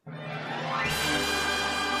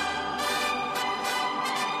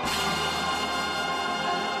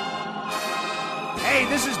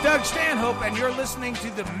This is Doug Stanhope, and you're listening to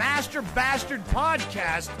the Master Bastard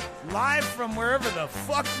Podcast, live from wherever the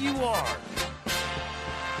fuck you are.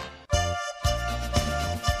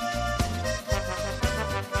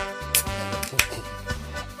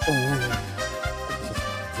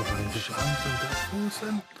 Welcome to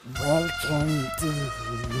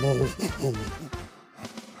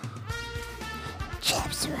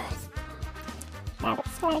Chopsworth.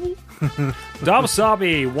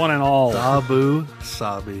 Dabsabi, one and all. Abu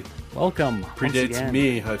Sabi. Welcome. once Predates again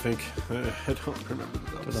me, I think. I don't remember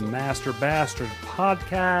to the Master Bastard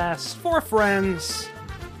Podcast for friends,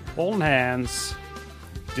 holding hands,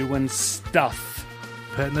 doing stuff.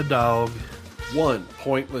 Petting a dog. One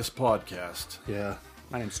pointless podcast. Yeah.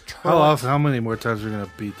 My name's Turtle. How many more times are we going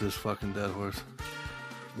to beat this fucking dead horse?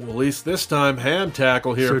 Well, at least this time, hand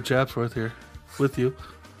tackle here. Sir Chapsworth here with you.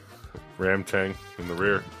 Ramtang in the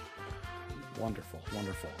rear. Wonderful,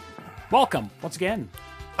 wonderful. Welcome once again.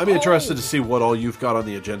 I'm interested to see what all you've got on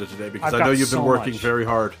the agenda today, because I've I know got you've been so working much. very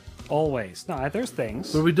hard. Always. No, there's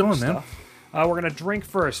things. What are we doing, man? We're going to drink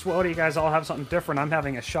first. What do you guys all have something different? I'm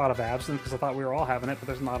having a shot of absinthe because I thought we were all having it, but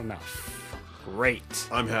there's not enough. Great.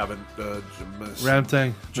 I'm having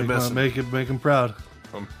Ramtang. Jameson. Make him proud.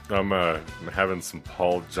 I'm having some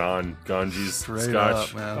Paul John Ganges Straight scotch.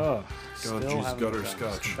 up, man. Oh, God, still geez, haven't gutter done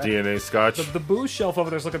scotch. this. DNA scotch. The booze shelf over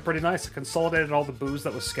there is looking pretty nice. I consolidated all the booze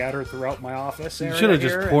that was scattered throughout my office You area should have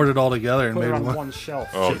here just poured and it all together and put it made on one. one shelf.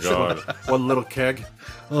 Oh god. One little keg.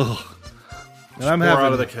 Ugh. And I'm Pour out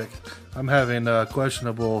having of the keg. I'm having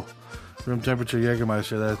questionable room temperature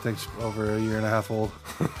Jägermeister that I think's over a year and a half old.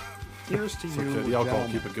 Here's to you, Okay, the alcohol,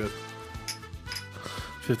 gentlemen. keep it good.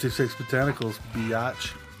 56 botanicals,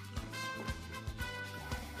 biatch.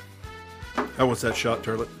 How was that shot,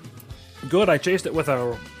 Turlet? Good. I chased it with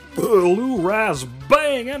a Lou Raz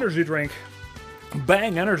Bang energy drink.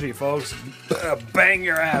 Bang energy, folks. Bang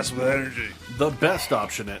your ass with energy. The best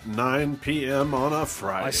option at 9 p.m. on a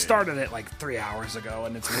Friday. I started it like 3 hours ago,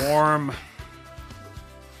 and it's warm.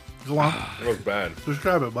 Go on. It was bad.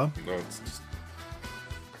 Describe it, bud. No, it's just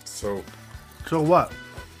so So what?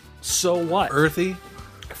 So what? Earthy?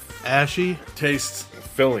 Ashy? Tastes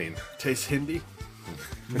filling. Hindi.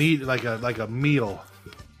 Meat like a meal.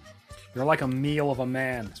 You're like a meal of a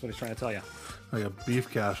man. That's what he's trying to tell you. Like a beef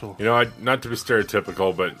castle. You know, not to be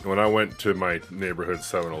stereotypical, but when I went to my neighborhood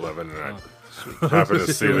 7-Eleven and I happened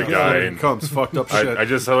to see the guy, Here and comes fucked up shit. I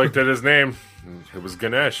just looked at his name. It was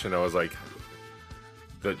Ganesh, and I was like,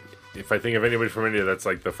 if I think of anybody from India, that's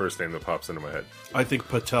like the first name that pops into my head. I think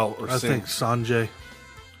Patel or I Singh. think Sanjay.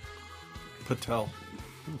 Patel.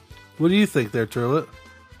 What do you think there, Turlet?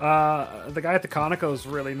 The guy at the Conoco is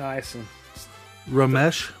really nice, and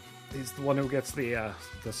Ramesh? he's the one who gets the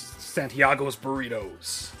Santiago's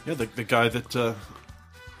burritos. Yeah, the guy that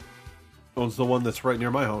owns the one that's right near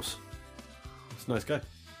my house. He's a nice guy.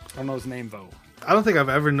 I don't know his name though. I don't think I've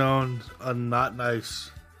ever known a not nice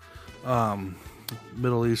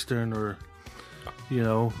Middle Eastern or, you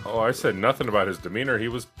know. Oh, I said nothing about his demeanor. He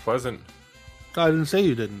was pleasant. I didn't say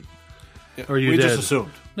you didn't. Or you we did. just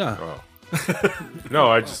assumed. No. Oh. No,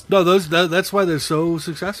 I just No, that's why they're so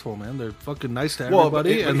successful, man. They're fucking nice to Well,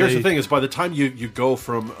 everybody. but here's the thing: is by the time you go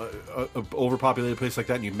from a overpopulated place like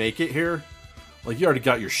that and you make it here, like you already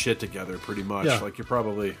got your shit together pretty much. Yeah. Like you're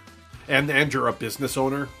probably, and you're a business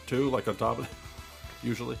owner too. Like on top of it,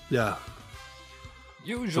 usually. Yeah.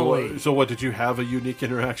 Usually, So what did you have a unique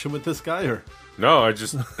interaction with this guy or? no, I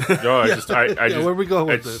just just where we going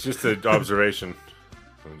with it's this? just an observation.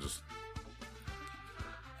 I'm just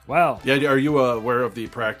well, Yeah, are you aware of the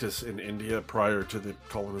practice in India prior to the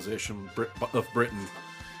colonization of Britain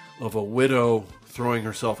of a widow throwing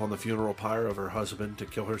herself on the funeral pyre of her husband to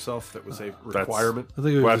kill herself? That was a requirement. I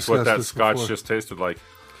think we that's what discussed that this scotch before. just tasted like.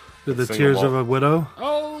 The Single tears of malt. a widow.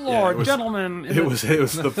 oh Yeah, Lord, it was- gentlemen, It was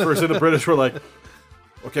the first and the British were like,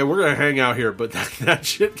 okay, we're gonna hang out here, but that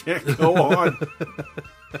shit can't go on.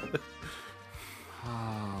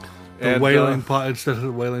 The wailing pyre instead of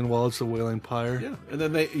the wailing wall, it's the wailing pyre. Yeah, and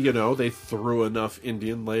then they threw enough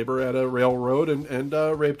Indian labor at a railroad and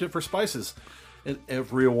raped it for spices, and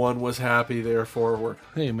everyone was happy. Therefore,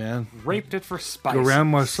 Hey, man, raped it for spice. Garam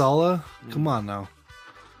Marsala. Come on now,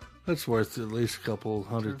 that's worth at least a couple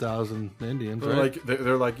 100,000 Indians, right?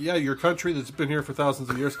 they're like, yeah, your country that's been here for thousands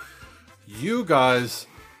of years, you guys.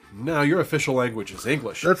 Now your official language is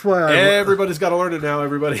English. That's why everybody's got to learn it now.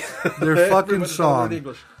 Everybody, Their fucking Everybody's gotta learn song.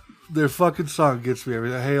 English. Their fucking song gets me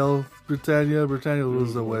every. Hail Britannia, Britannia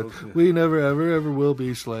rules the win. yeah. We never, ever, ever will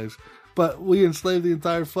be slaves, but we enslaved the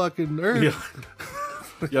entire fucking earth.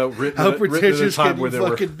 Yeah, written How at a pretentious time can where you they were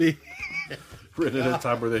fucking be? written at a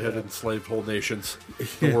time where they had enslaved whole nations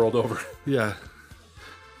the world over. Yeah.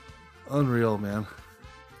 Unreal, man.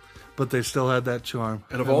 But they still had that charm.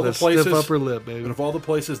 And of all the places, stiff upper lip, baby. And of all the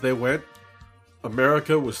places they went,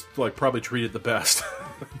 America was like probably treated the best.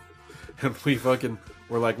 And we fucking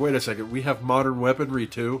were like, wait a second, we have modern weaponry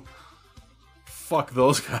too? Fuck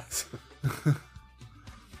those guys.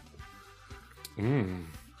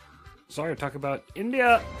 Sorry to talk about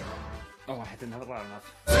India. Oh, I didn't have it loud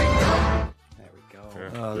enough. There we go. Yeah,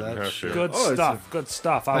 Oh, didn't that's have to. shit. Good stuff. Good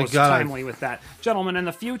stuff. I was timely with that. Gentlemen, in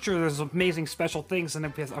the future, there's amazing special things, and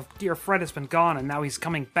our dear Fred has been gone, and now he's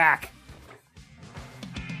coming back.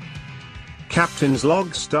 Captain's log,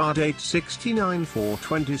 stardate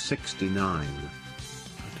 69/4/2069.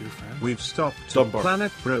 We've stopped at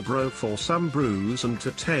Planet Bro for some brews and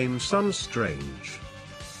to tame some strange.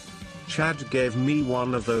 Chad gave me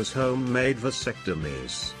one of those homemade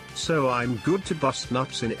vasectomies, so I'm good to bust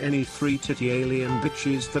nuts in any 3-titty alien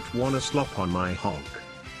bitches that wanna slop on my hog.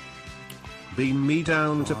 Beam me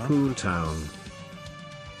down to Poon Town.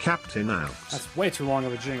 Captain out. That's way too long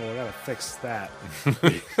of a jingle. I gotta fix that.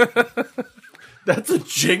 That's a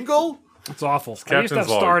jingle? It's awful. I used to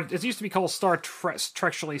have it used to be called Star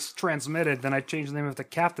Trek-ally Transmitted, then I changed the name of the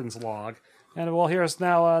Captain's Log. And well, here's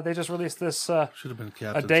now, they just released this Should have been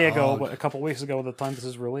Captain's a day ago, Hog. but a couple weeks ago at the time this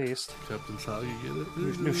is released. Captain's Hog, you get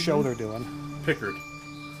it? New show they're doing. Pickard.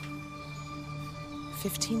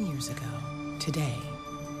 15 years ago, today,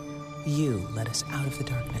 you led us out of the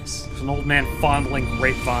darkness. There's an old man fondling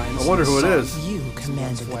grapevines. I wonder who it is. You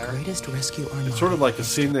commanded the greatest rescue armada. It's sort of like a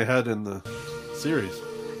scene they had in the series.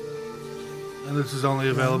 And this is only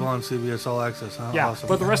available on CBS All Access, huh? Yeah, Awesome.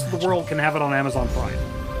 but the rest of the world can have it on Amazon Prime.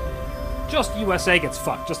 Just USA gets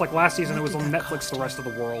fucked. Just like last season, it was on Netflix. The rest of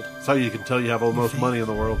the world. That's how you can tell you have the most money in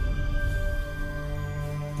the world.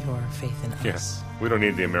 Your faith in us. Yes. We don't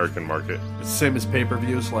need the American market. It's the same as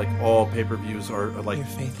pay-per-views. Like all pay-per-views are like Your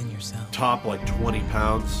faith in yourself. top like 20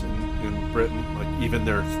 pounds in Britain. Like even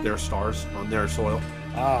their stars on their soil.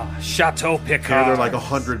 Chateau Picard. Here they're like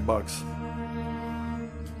 $100.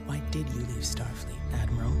 Why did you leave Starfleet,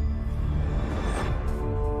 Admiral?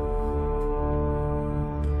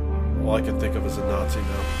 All I can think of is a Nazi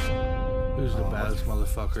now. Who's the baddest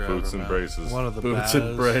motherfucker Boots ever, and man? braces. One of the Boots baddest.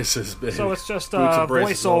 and braces, baby. So it's just Boots and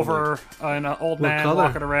braces all voiceover and an old What man color?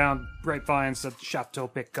 walking around grapevines at Chateau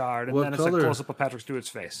Picard, and What then it's color? a close-up of Patrick Stewart's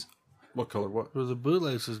face. What color? What? With the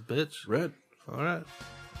bootlaces, bitch. Red. All right.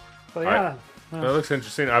 But yeah, That looks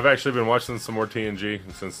interesting. I've actually been watching some more TNG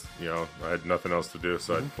since, I had nothing else to do,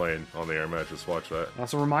 so I'd play on the air match, just watch that.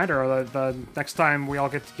 that's a reminder. The next time we all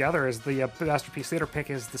get together is the Masterpiece Theater pick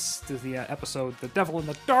is the episode "The Devil in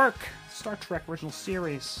the Dark," Star Trek original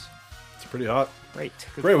series. It's pretty hot. Great.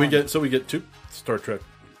 Good Great. We fun. get 2 Star Trek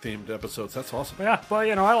themed episodes. That's awesome. Yeah, but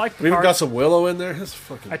I like We even Picard. got some Willow in there. That's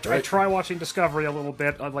fucking I great. try watching Discovery a little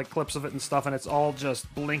bit. I like clips of it and stuff, and it's all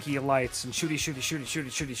just blinky lights and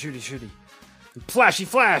shooty. Flashy,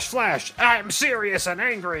 flash! I'm serious and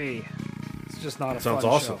angry. It's just not a Sounds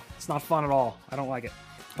fun awesome. show. It's not fun at all. I don't like it.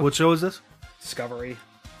 What show is this? Discovery,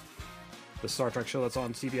 the Star Trek show that's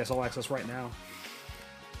on CBS All Access right now.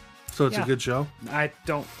 So it's Yeah. a good show? I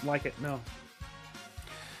don't like it. No.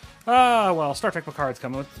 Well, Star Trek Picard's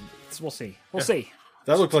coming. We'll see. We'll see.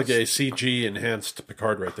 That looked like a CG enhanced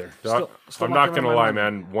Picard right there. Still I'm not going to lie,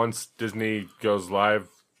 man. Once Disney goes live,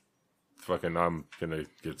 I'm going to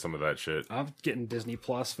get some of that shit. I'm getting Disney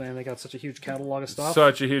Plus, man. They got such a huge catalog of stuff.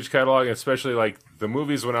 Such a huge catalog, especially like the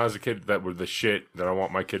movies when I was a kid that were the shit that I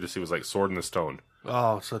want my kid to see was like Sword in the Stone.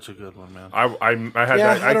 Oh, such a good one, man. I had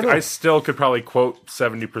Yeah, that. I don't know. I still could probably quote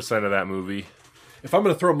 70% of that movie. If I'm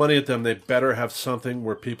going to throw money at them, they better have something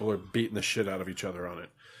where people are beating the shit out of each other on it.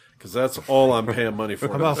 Because that's all I'm paying money for.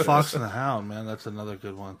 How about Fox and the Hound, man? That's another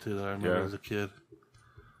good one, too, that I remember Yeah. as a kid.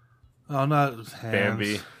 Oh, not Hands.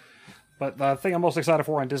 Bambi. But the thing I'm most excited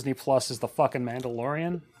for on Disney Plus is the fucking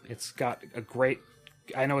Mandalorian. It's got a great...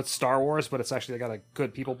 I know it's Star Wars, but it's actually got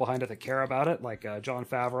good people behind it that care about it, like Jon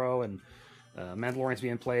Favreau, and Mandalorian's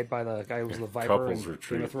being played by the guy who was the Viper Couples in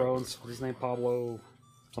Retreat. Game of Thrones. What's his name? Pablo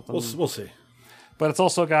something. We'll see. But it's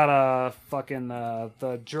also got a fucking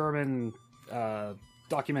the German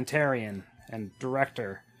documentarian and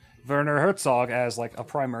director Werner Herzog as like a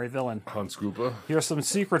primary villain. Hans Gruber. Here's some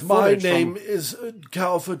secret My footage. name is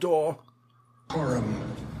Cal Fedor.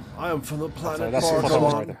 I am from the planet That's the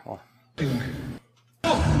Cardon. right there. Oh.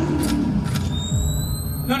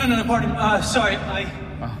 No, pardon. Sorry, I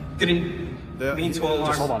didn't mean to alarm.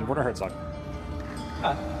 Just hold on, Werner Herzog.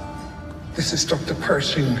 This is Dr.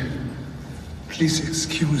 Pershing. Please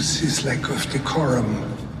excuse his lack of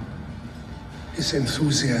decorum. His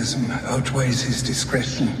enthusiasm outweighs his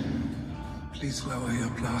discretion. Please lower your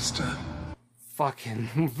blaster.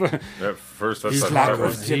 fucking. At first, I He's thought like that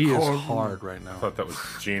was, he is hard right now. I thought that was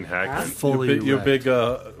Gene Hackman. Fully You a wrecked. big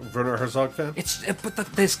Werner Herzog fan? But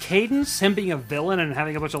this cadence, him being a villain and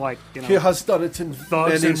having a bunch of He has done it in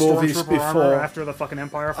thugs many in movies stormtrooper armor before. after the fucking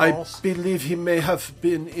Empire I falls. believe he may have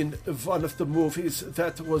been in one of the movies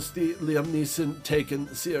that was the Liam Neeson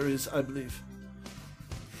Taken series, I believe.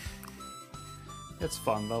 It's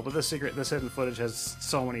fun though, but this hidden footage has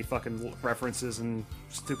so many fucking references and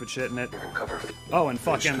stupid shit in it. Oh, and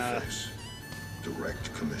fucking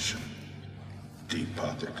Direct commission. Deep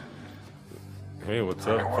pocket. Hey, what's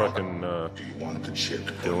up, fucking Do you want the chip?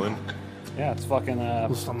 Dylan? yeah, it's fucking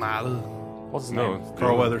Bolsonaro. what's his No, name? it's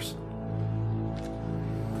Carl Dylan. Weathers.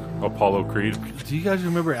 Apollo Creed. Do you guys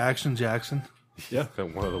remember Action Jackson? Yeah.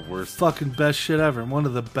 One of the worst. Fucking best shit ever. One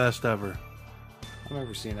of the best ever. I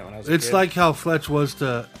remember seeing that when I was a It's kid. like how Fletch was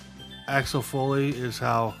to Axel Foley is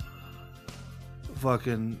how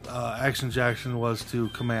fucking Action Jackson was to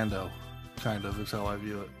Commando. Kind of is how I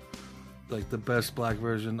view it. Like the best black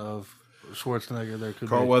version of Schwarzenegger there could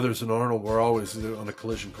Carl be. Weathers and Arnold were always on a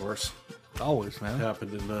collision course. Always, man.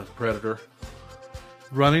 Happened in Predator.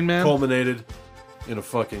 Running Man? Culminated in a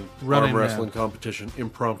fucking Running arm wrestling Man. competition,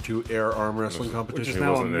 impromptu air arm wrestling which competition. is now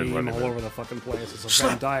a wasn't in meme Running all Man. over the fucking place. It's a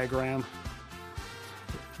Venn diagram.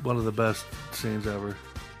 One of the best scenes ever.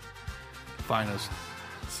 Finest.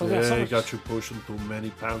 So yeah, so Yeah, much- got you pushing too many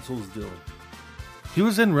pencils, Dylan. He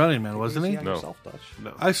was in Running Man, wasn't he? on No. yourself, Dutch.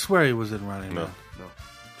 No, I swear he was in Running No. Man. no.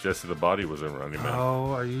 Jesse the Body was in Running Man.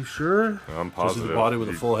 Oh, are you sure? I'm This is positive. the body with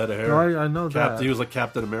a He- full head of hair. No, I know that. He was like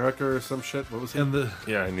Captain America or some shit. What was he? And the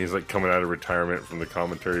Yeah, and he's like coming out of retirement from the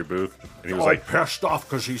commentary booth, and he was all like, pissed off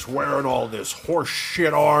because he's wearing all this horse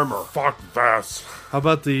shit armor. "Fuck this." how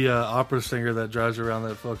about the opera singer that drives around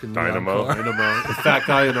that fucking neon Dynamo. car? Dynamo. The fat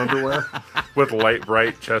guy in underwear. With light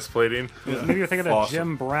bright chest plating. Maybe you're thinking of Awesome.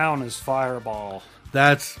 Jim Brown as Fireball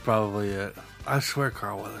That's probably it. I swear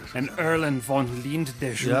Carl Weathers. and Erlen von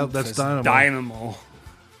Linddeschutz Yep, that's as Dynamo. Dynamo.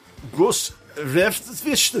 Gus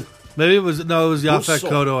Refstwischte. Maybe it was it was Yaphet Russo.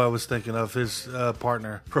 Kotto I was thinking of, his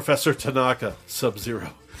partner. Professor Tanaka, Sub-Zero.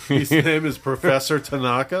 His name is Professor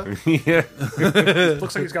Tanaka. Yeah.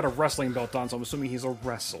 Looks like he's got a wrestling belt on, so I'm assuming he's a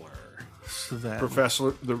wrestler. Savannah.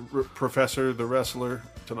 Professor the wrestler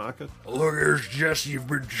Tanaka. Look, here's Jesse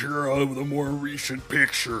Ventura with a more recent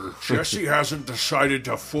picture. Jesse hasn't decided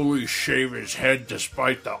to fully shave his head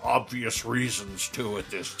despite the obvious reasons to it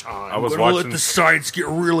this time. I was Gonna let watching- the sides get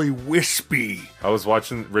really wispy. I was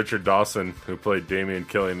watching Richard Dawson, who played Damian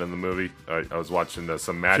Killian in the movie. I was watching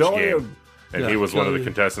some match Killian. game, and Yeah, he was one of the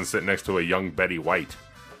Killian. contestants sitting next to a young Betty White.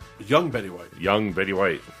 Young Betty White. Young Betty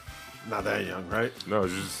White. Not that young, right? No,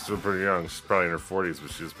 she's still pretty young. She's probably in her 40s, but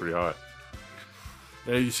she was pretty hot.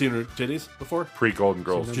 Have you seen her titties before? Pre-Golden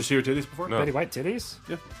Girls. Did you see her titties before? No. Betty White titties?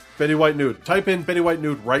 Yeah. Betty White nude. Type in Betty White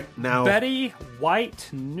nude right now. Betty White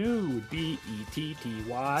nude.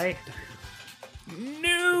 Betty.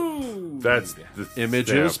 Nude. That's the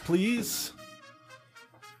Images, yeah. please.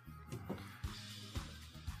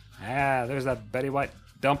 Ah, there's that Betty White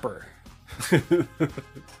dumper.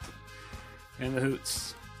 And the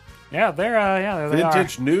hoots. Yeah, there they are.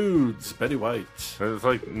 Vintage nudes. Betty White. It's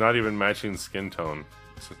like not even matching skin tone.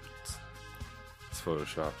 It's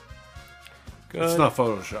Photoshop. Good It's not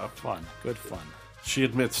photoshopped. fun. Good fun. She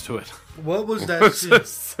admits to it. What was that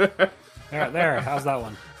scene? There. How's that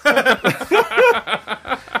one?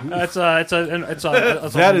 It's a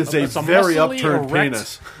That is a very muscly, upturned erect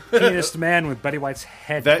penis. penis man with Betty White's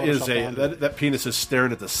head. That is photoshopped onto it. that penis is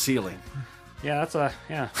staring at the ceiling. Yeah,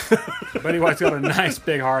 Betty White's got a nice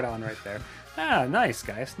big heart on right there. Ah, nice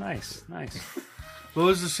guys, nice. What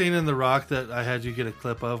was the scene in The Rock that I had you get a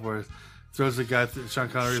clip of where throws the guy, Sean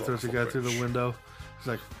Connery throws the guy through the window? He's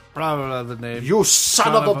like, blah, blah, blah, the name. You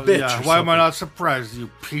son of a bitch. Yeah, or why am I something. not surprised, you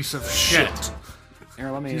piece of shit?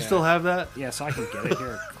 Here, let me. Do you still have that? Yes, I can get it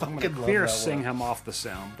here. I'm Fucking gonna love clear that sing one. him off the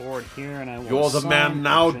soundboard here, and I will. You're the man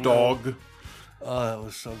now, dog. Oh, that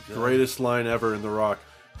was so good. Greatest line ever in The Rock.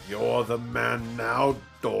 You're the man now,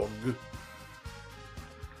 dog.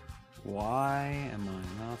 Why am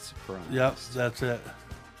I not surprised? Yep, that's it.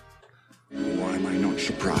 Why am I not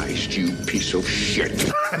surprised, you piece of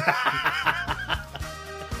shit?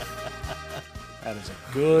 That is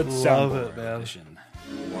a good Love soundboard it, man. addition.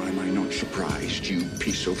 Why am I not surprised, you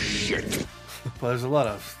piece of shit? But there's a lot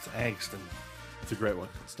of angst and It's a great one.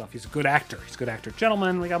 Stuff. He's a good actor.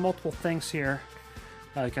 Gentlemen, we got multiple things here.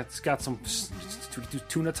 Got some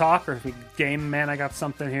tuna talk, or if we game man, I got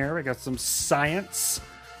something here. We got some science,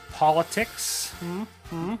 politics,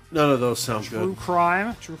 None of those sound true good.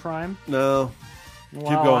 crime. No.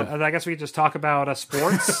 Well, going. I guess we could just talk about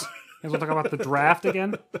sports. You guys want to talk about the draft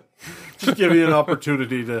again? Just give you an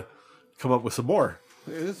opportunity to come up with some more.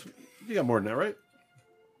 You got more than that, right?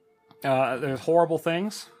 There's horrible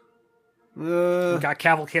things. We got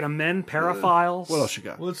Cavalcade of Men, Paraphiles. What else you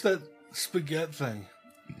got? What's that spaghetti thing?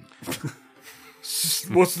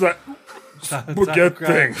 What's that spaghetti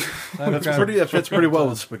thing? That fits pretty well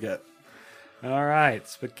with spaghetti. All right,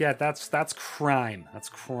 spaghetti. That's crime. That's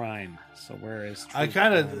crime. So where is? I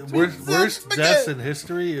kind of worst deaths in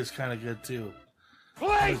history is kind of good too.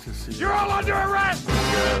 Police, you're all under arrest.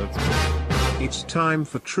 Yeah, that's cool. It's time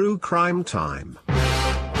for true crime time.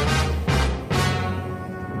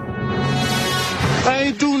 How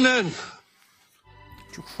you doing then?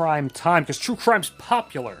 True crime time, because true crime's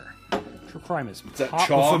popular. True crime is Chaw?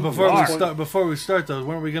 popular. Before we start, though,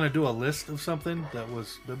 weren't we going to do a list of something that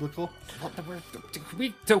was biblical? Can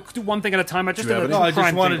we do one thing at a time? I just did a No, I crime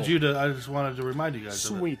just wanted jingle. I just wanted to remind you guys.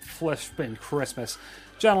 Sweet flesh-spin Christmas,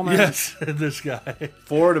 gentlemen. Yes, this guy.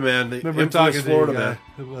 Florida man. The Remember infamous talking to Florida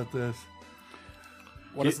you man. about this.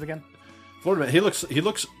 What is it again? Florida man. He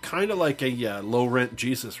looks kind of like a low rent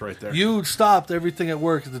Jesus right there. You stopped everything at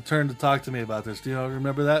work to turn to talk to me about this. Do you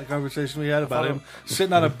remember that conversation we had about him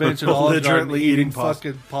sitting on a bench at Olive Garden belligerently eating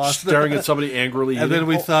fucking pasta, staring at somebody angrily. And then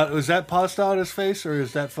we thought, was that pasta on his face or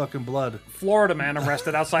is that fucking blood? Florida man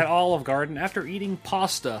arrested outside Olive Garden after eating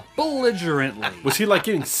pasta belligerently. Was he like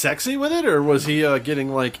getting sexy with it, or was he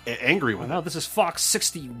getting like angry with it? No, this is Fox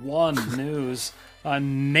 61 News.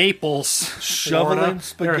 Naples, shoveling Florida.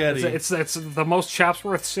 spaghetti. It's the most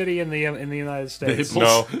Chatsworth city in the United States.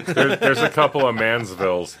 No, there's a couple of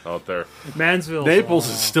Mansvilles out there. Mansville. Naples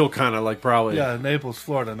is still kind of like probably Naples,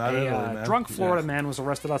 Florida, not Italy, man. Drunk Florida man was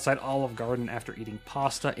arrested outside Olive Garden after eating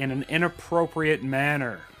pasta in an inappropriate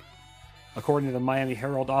manner. According to the Miami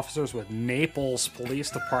Herald, officers with Naples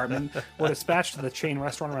Police Department were dispatched to the chain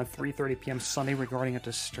restaurant around 3:30 p.m. Sunday regarding a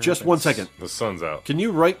disturbance. Just 1 second. The sun's out. Can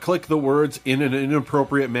you right-click the words in an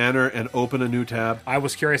inappropriate manner and open a new tab? I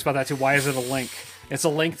was curious about that too. Why is it a link? It's a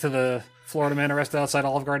link to the Florida man arrested outside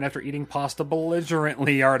Olive Garden after eating pasta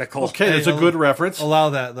belligerently article. Okay, it's a good reference.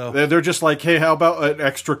 Allow that, though. They're just like, hey, how about an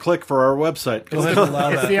extra click for our website? Go ahead and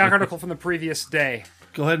allow It's that. the article from the previous day.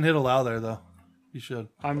 Go ahead and hit allow there, though. You should.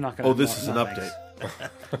 I'm not going to. Oh, this is an update.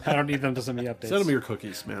 I don't need them to send me updates. Send them your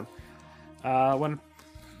cookies, man. When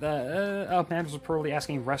a man was reportedly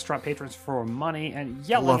asking restaurant patrons for money and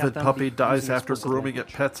yelling Beloved at them. puppy dies using after explicit grooming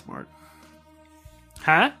language. at PetSmart.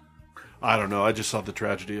 Huh? I don't know. I just saw the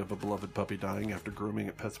tragedy of a beloved puppy dying after grooming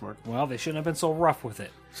at PetSmart. Well, they shouldn't have been so rough with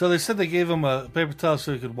it. So they said they gave him a paper towel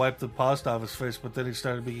so he could wipe the pasta off his face, but then he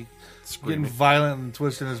started getting violent and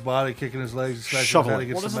twisting his body, kicking his legs, and scratching his head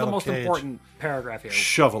against Well, this the is the metal most cage. important paragraph here.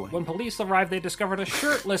 Shoveling. When police arrived, they discovered a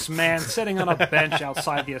shirtless man sitting on a bench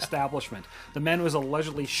outside the establishment. The man was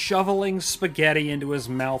allegedly shoveling spaghetti into his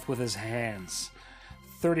mouth with his hands.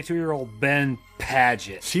 32-year-old Ben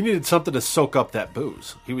Paget. He needed something to soak up that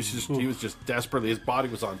booze. He was just desperately. His body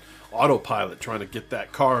was on autopilot, trying to get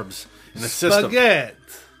that carbs in the system. Spaghetti.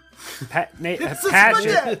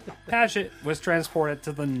 Paget was transported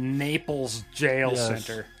to the Naples jail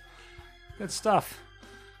center. Good stuff.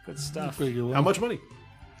 Good stuff. How much money?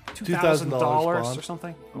 $2,000 bond. or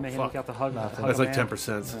something. Maybe fuck. he got the hug. That's like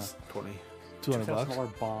 10%. So it's 20. $200.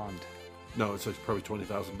 $2,000 bond. No, it's probably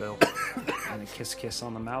 20,000 bail. And a kiss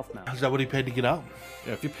on the mouth now. Is that what he paid to get out?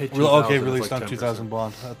 Yeah, if you paid Okay, $2,000, released it's like on 10%. 2,000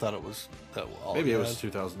 bond. I thought it was that. All Maybe he it was had.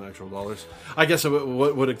 2,000 actual dollars. I guess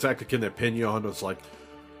what exactly can they pin you on was like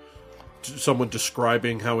someone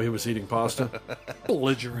describing how he was eating pasta.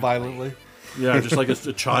 Belligerent. Violently. Yeah, just like a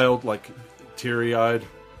child, like teary-eyed,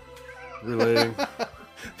 relating.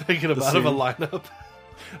 Thinking about him a lineup.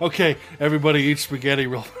 Okay, everybody eat spaghetti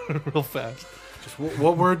real fast. Just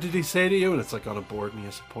what word did he say to you? And it's like on a board, and he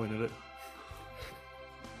has to point at it.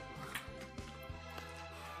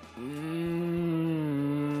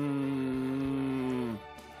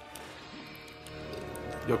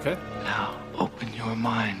 You okay? Now open your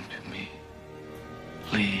mind to me,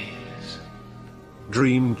 please.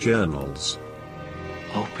 Dream Journals.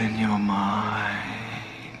 Open your mind.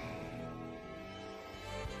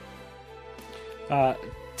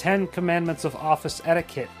 10 Commandments of Office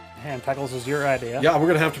Etiquette. Hand titles is your idea. Yeah, we're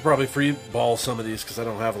going to have to probably free ball some of these because I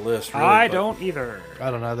don't have a list. Really, I but don't either.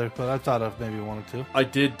 I don't either, but I thought of maybe one or two. I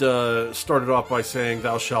did start it off by saying,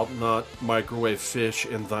 "Thou shalt not microwave fish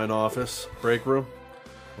in thine office break room,"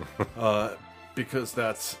 because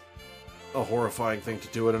that's a horrifying thing to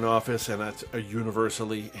do in an office, and that's a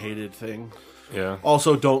universally hated thing. Yeah.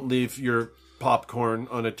 Also, don't leave your popcorn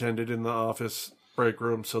unattended in the office. break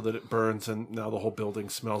room so that it burns, and now the whole building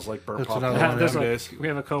smells like burnt That's popcorn. another one. We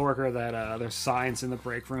have a coworker that there's signs in the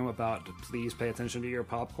break room about please pay attention to your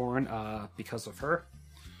popcorn because of her.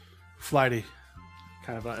 Flighty.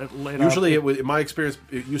 Kind of Usually, in my experience,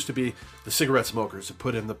 it used to be the cigarette smokers who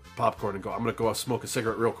put in the popcorn and go, I'm going to go smoke a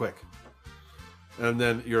cigarette real quick. And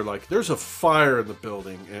then you're like, there's a fire in the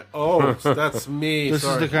building. And, that's me. This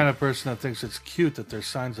Sorry. is the kind of person that thinks it's cute that there's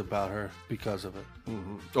signs about her because of it.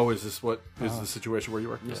 Mm-hmm. Oh, is this what is the situation where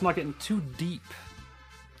you are? It's not getting too deep.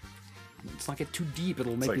 Let's not get too deep.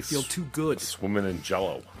 It'll make you feel too good. Swimming in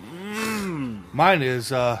Jello. Mine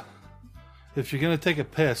is, if you're going to take a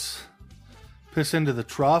piss into the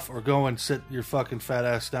trough or go and sit your fucking fat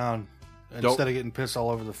ass down instead of getting piss all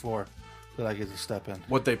over the floor that I get to step in.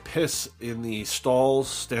 What, they piss in the stalls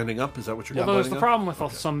standing up? Is that what you're Well, there's the problem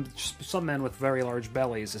with some men with very large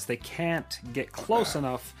bellies is they can't get close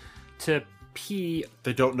enough to pee.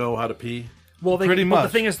 They don't know how to pee? Well, Pretty but much. the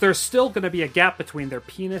thing is, there's still going to be a gap between their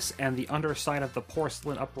penis and the underside of the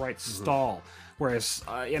porcelain upright stall. Whereas,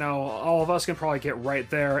 all of us can probably get right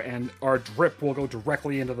there, and our drip will go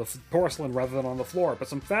directly into the porcelain rather than on the floor. But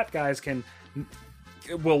some fat guys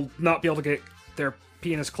will not be able to get their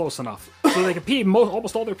penis close enough, so they can pee.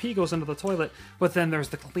 Almost all their pee goes into the toilet, but then there's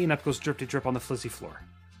the cleanup goes drip to drip on the flizzy floor.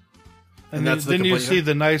 And then you see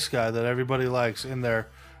the nice guy that everybody likes in there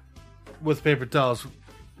with paper towels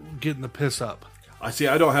getting the piss up. I see.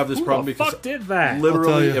 I don't have this problem the because fuck did that?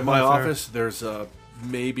 Literally in my office, there's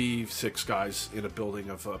maybe 6 guys in a building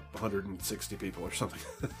of 160 people or something.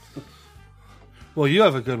 Well, you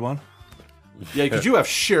have a good one. Yeah, because you have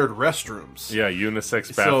shared restrooms. Yeah,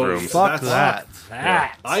 unisex bathrooms. So, fuck that.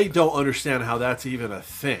 I don't understand how that's even a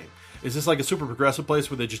thing. Is this like a super progressive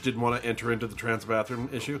place where they just didn't want to enter into the trans bathroom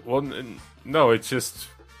issue? Well, no, it's just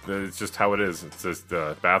how it is. It's just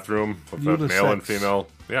a bathroom with a male and female.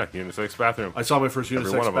 Yeah, unisex bathroom. I saw my first Every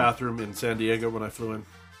one unisex of them. bathroom in San Diego when I flew in.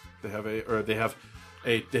 They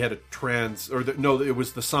had a trans, it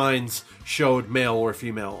was the signs showed male or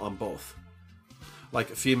female on both. Like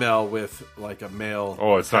a female with like a male.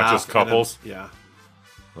 Oh, it's not just couples? Yeah.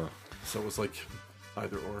 Huh. So it was like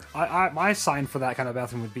either or. My sign for that kind of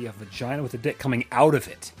bathroom would be a vagina with a dick coming out of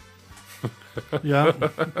it. Yeah.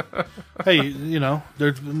 Hey,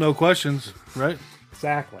 there's no questions, right?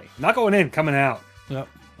 Exactly. Not going in, coming out. Yep.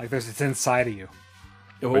 Like it's inside of you.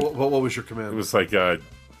 Yeah, what was your command? It was like,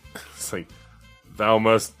 thou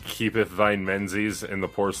must keepeth thine menses in the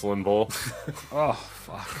porcelain bowl. Oh,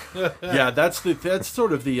 fuck. Yeah, that's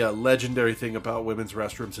sort of the legendary thing about women's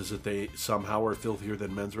restrooms is that they somehow are filthier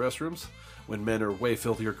than men's restrooms, when men are way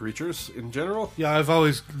filthier creatures in general. Yeah, I've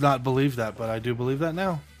always not believed that, but I do believe that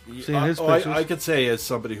now. Seeing his pictures. I could say, as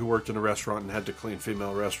somebody who worked in a restaurant and had to clean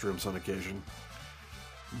female restrooms on occasion,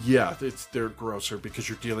 yeah, they're grosser because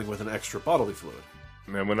you're dealing with an extra bodily fluid.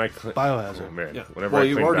 Man, when I clean... Biohazard. Oh, man. Yeah. Whenever Well, I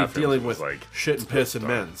you're clean already bathrooms, dealing it was with like, shit and piss in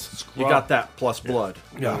men's. You got that plus blood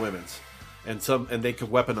in the women's. And they could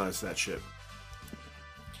weaponize that shit.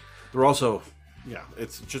 They're also... Yeah,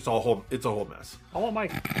 it's just a whole mess. The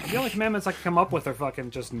only commandments I can come up with are fucking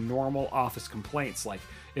just normal office complaints. Like,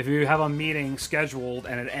 if you have a meeting scheduled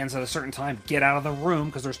and it ends at a certain time, get out of the room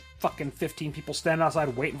because there's fucking 15 people standing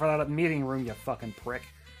outside waiting for that meeting room, you fucking prick.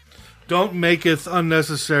 Don't maketh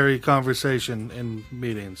unnecessary conversation in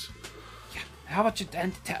meetings. Yeah. How about you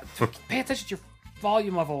pay attention to your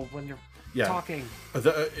volume level when you're talking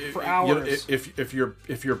for hours? If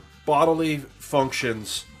your bodily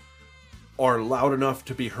functions are loud enough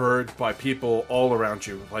to be heard by people all around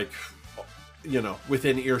you, like,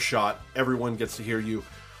 within earshot, everyone gets to hear you.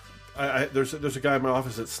 There's a guy in my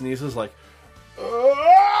office that sneezes like,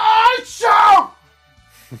 shout!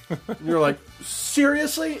 You're like,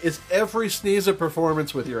 seriously? Is every sneeze a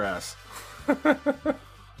performance with your ass?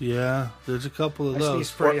 Yeah, there's a couple of I those.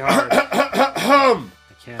 sneeze pretty hard. I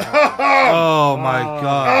can't help it. Oh my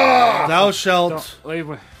god! Thou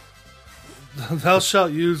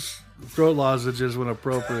shalt use throat lozenges when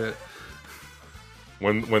appropriate.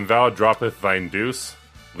 When thou droppeth thine deuce,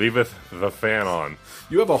 leaveth the fan on.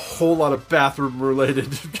 You have a whole lot of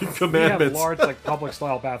bathroom-related commandments. We have large,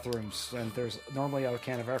 public-style bathrooms, and there's normally a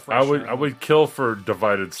can of air freshener. I would kill for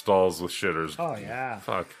divided stalls with shitters. Oh, yeah.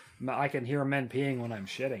 Fuck. I can hear men peeing when I'm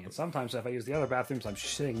shitting, and sometimes if I use the other bathrooms, I'm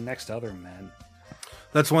shitting next to other men.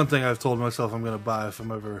 That's one thing I've told myself I'm going to buy if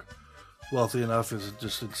I'm ever wealthy enough, is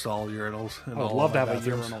just install urinals. I would love to have a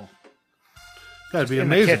urinal. That'd be in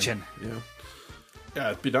amazing. The kitchen.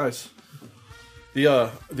 Yeah, it'd be nice.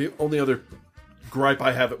 The only other gripe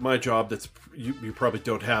I have at my job that's you probably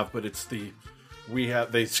don't have, but it's they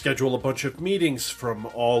schedule a bunch of meetings from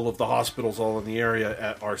all of the hospitals all in the area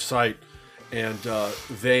at our site, and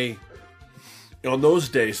they on those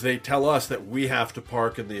days, they tell us that we have to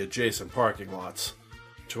park in the adjacent parking lots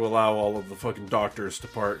to allow all of the fucking doctors to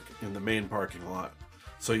park in the main parking lot.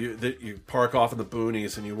 So you park off in the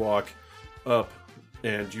boonies and you walk up,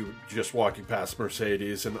 and you just walking past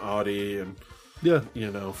Mercedes and Audi and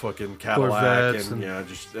fucking Cadillac and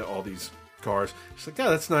just all these cars. It's like, yeah,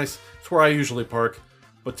 that's nice. It's where I usually park.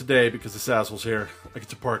 But today, because this asshole's here, I get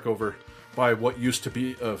to park over by what used to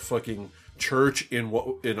be a fucking church in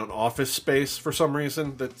an office space for some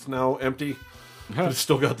reason that's now empty. But it's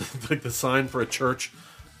still got the sign for a church.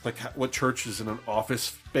 Like, what church is in an office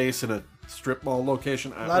space in a strip mall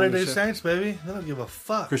location? Latter-day Saints, baby. They don't give a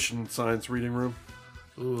fuck. Christian Science reading room.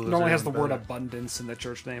 Ooh, it only has the word abundance in the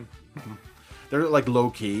church name. Mm-hmm. They're like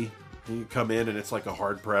low-key. You come in and it's like a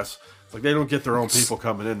hard press. It's like they don't get their own people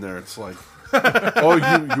coming in there. It's like,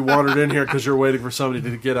 oh, you wandered in here because you're waiting for somebody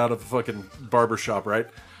to get out of the fucking barber shop, right?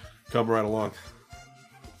 Come right along.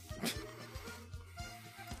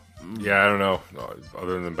 Yeah, I don't know.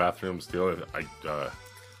 Other than bathrooms,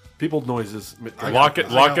 people noises.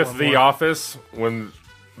 Locketh the office when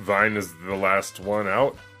Vine is the last one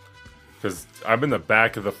out. Because I'm in the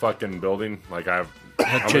back of the fucking building. Like I'm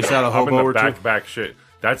in the back shit.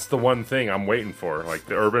 That's the one thing I'm waiting for. Like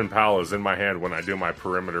the Urban Pal is in my hand when I do my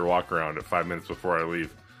perimeter walk around at 5 minutes before I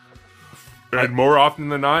leave. And more often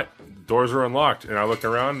than not, doors are unlocked, and I look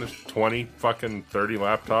around. There's 20 fucking 30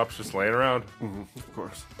 laptops just laying around. Mm-hmm, of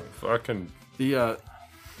course. Fucking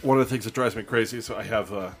one of the things that drives me crazy is I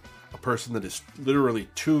have a person that is literally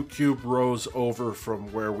 2 cube rows over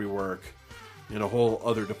from where we work in a whole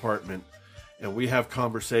other department, and we have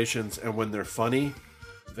conversations, and when they're funny,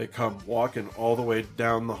 they come walking all the way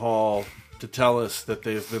down the hall to tell us that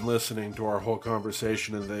they've been listening to our whole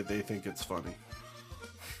conversation and they think it's funny.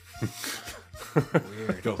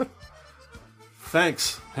 Weird. Go.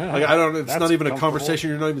 Thanks. Like, I don't. It's not even a conversation.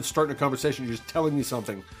 You're not even starting a conversation. You're just telling me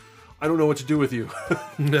something. I don't know what to do with you.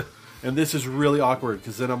 And this is really awkward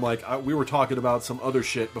because then I'm like, we were talking about some other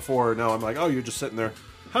shit before. Now I'm like, oh, you're just sitting there,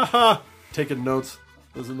 taking notes.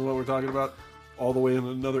 Listen to what we're talking about, all the way in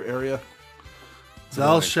another area.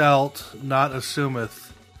 Thou shalt not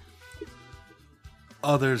assumeth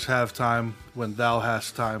others have time when thou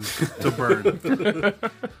hast time to burn.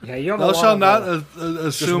 Yeah, you don't. Thou shalt not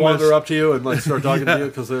assume. Just wander up to you and like start talking to you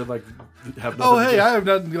because they're like have nothing. Oh, hey, I have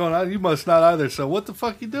nothing going on. You must not either. So what the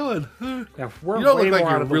fuck you doing? Yeah, we're you don't way look like more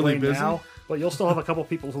out you're of the really way busy. now, but you'll still have a couple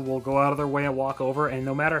people who will go out of their way and walk over, and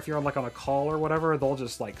no matter if you're like on a call or whatever, they'll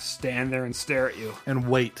just like stand there and stare at you And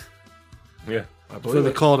wait yeah. for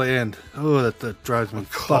the call to end. Oh, that drives me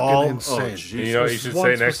fucking insane. You know what you should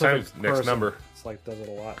say next time? Next number. It's like does it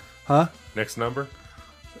a lot. Huh? Next number?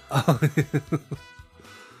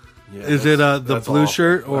 Is it the blue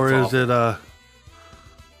shirt or is it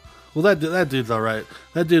well, that dude's all right.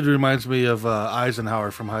 That dude reminds me of Eisenhower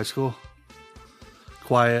from high school.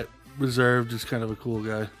 Quiet, reserved, just kind of a cool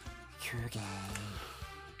guy.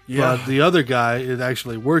 Yeah. But the other guy, it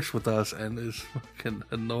actually works with us and is fucking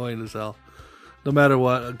annoying as hell. No matter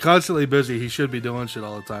what, constantly busy. He should be doing shit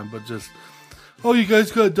all the time, but just, oh, you guys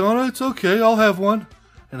got donuts? Okay, I'll have one.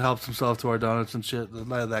 And helps himself to our donuts and shit.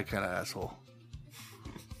 That kind of asshole.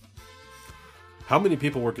 How many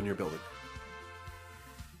people work in your building?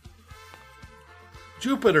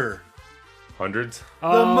 Jupiter. Hundreds?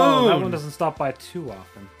 Oh, moon. that one doesn't stop by too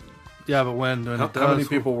often. Yeah, but when it does, how many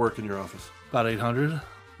people work in your office? About 800.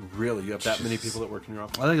 Really? You have that many people that work in your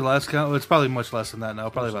office? I think the last count, it's probably much less than that now.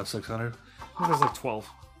 Probably about 600. I think there's like 12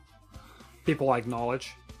 people I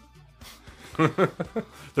acknowledge. They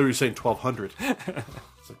were saying 1,200.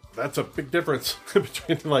 That's a big difference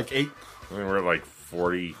between like 8. I mean, we're at like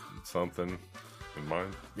 40 something in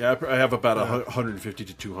mine. Yeah, I have about 150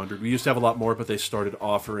 to 200. We used to have a lot more, but they started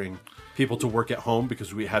offering people to work at home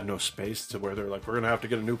because we had no space to where they're like, we're going to have to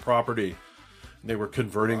get a new property. And they were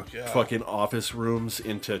converting fucking office rooms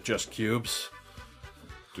into just cubes.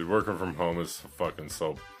 Dude, working from home is fucking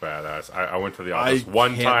so badass. I went to the office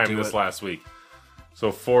one time this last week. So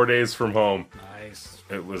 4 days from home. Nice.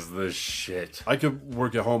 It was the shit. I could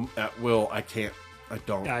work at home at will. I can't. I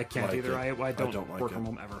don't. Yeah, I can't like either. It. I don't like work it. from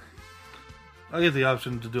home ever. I get the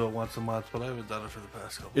option to do it once a month, but I haven't done it for the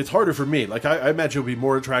past couple. It's harder for me. Like I imagine it would be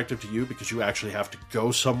more attractive to you because you actually have to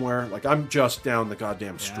go somewhere. Like I'm just down the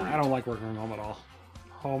goddamn street. I don't like working from home at all.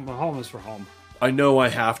 Home is for home. I know I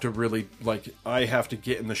have to really I have to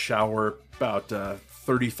get in the shower about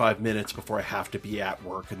 35 minutes before I have to be at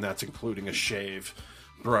work, and that's including a shave,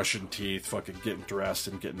 brushing teeth, fucking getting dressed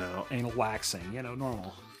and getting out. And waxing,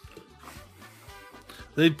 normal.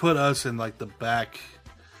 They'd put us in like the back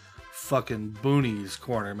fucking boonies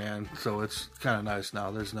corner, man. So it's kind of nice now.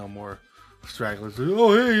 There's no more stragglers.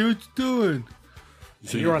 Oh, hey, what you doing?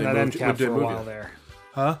 So you were on that end cap for a while there.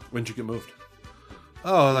 Huh? When'd you get moved?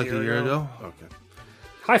 Oh, like a year ago. Okay.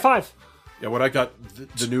 High five. Yeah, when I got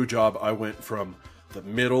the new job, I went from the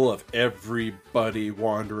middle of everybody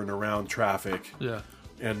wandering around traffic. Yeah.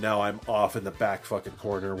 And now I'm off in the back fucking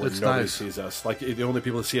corner where nobody sees us. Like, the only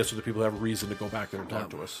people that see us are the people who have a reason to go back there and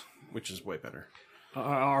talk to us, which is way better.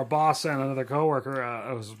 Our boss and another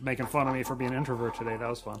coworker was making fun of me for being an introvert today. That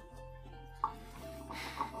was fun.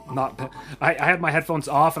 I had my headphones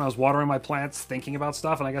off and I was watering my plants, thinking about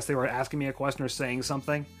stuff, and I guess they were asking me a question or saying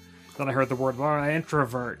something. Then I heard the word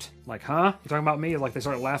introvert. Like, huh? You talking about me? Like, they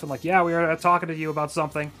started laughing. Like, yeah, we were talking to you about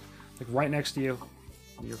something. Like, right next to you.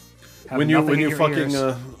 When you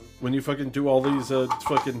fucking do all these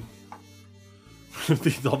fucking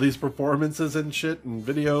all these performances and shit and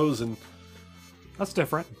videos and that's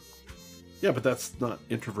different. Yeah, but that's not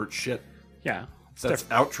introvert shit. Yeah, that's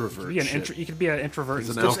outrovert. You could be an introvert. It's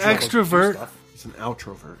extrovert. He's an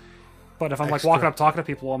outrovert. But if I'm like walking up talking to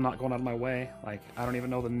people, I'm not going out of my way. Like, I don't even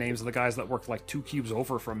know the names of the guys that work like 2 cubes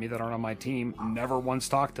over from me that aren't on my team. Never once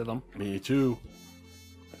talked to them. Me too.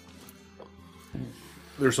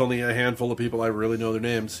 There's only a handful of people I really know their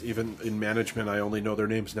names. Even in management, I only know their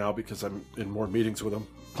names now because I'm in more meetings with them.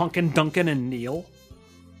 Punkin, Duncan, and Neil.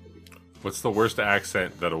 What's the worst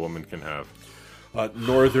accent that a woman can have?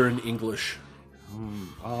 Northern English.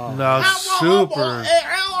 No,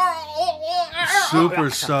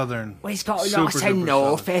 super southern. Well, he's got a nice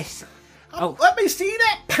north. Oh, let me see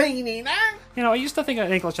that painting, huh? You know, I used to think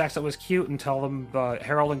an English accent was cute until them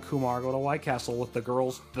Harold and Kumar go to White Castle with the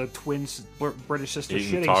girls, the twins, British sisters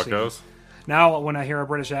eating shitting tacos. Scene. Now, when I hear a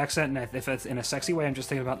British accent, and if it's in a sexy way, I'm just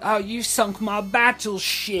thinking about, oh, you sunk my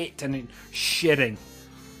battleship, and shitting.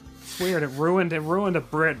 It's weird. It ruined a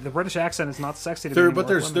Brit. The British accent is not sexy to me. But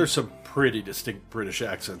there's some pretty distinct British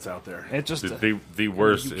accents out there. It just the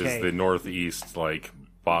worst is the Northeast, like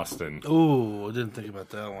Boston. Ooh, I didn't think about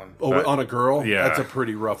that one. Oh, on a girl? Yeah. That's a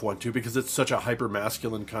pretty rough one, too, because it's such a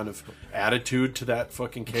hyper-masculine kind of attitude to that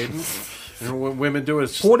fucking cadence. And when women do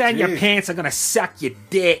it, pull down your pants, I'm gonna suck your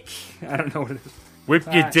dick. I don't know what it is.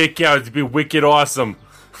 Whip your dick out, it'd be wicked awesome.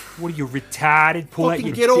 What are you, retarded? Pull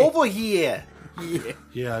fucking get over here.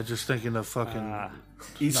 Yeah, just thinking of fucking...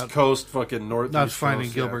 East Coast, fucking Northeast Not Finding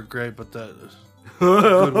Coast, Gilbert Grape, but that...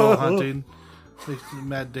 Good Will Hunting.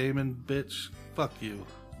 Matt Damon, bitch. Fuck you.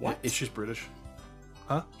 What? Is she British?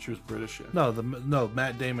 Huh? She was British, yeah. No,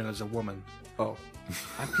 Matt Damon is a woman. Oh.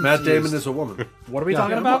 Matt Damon is a woman. What are we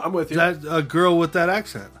talking about? I'm with you. That, a girl with that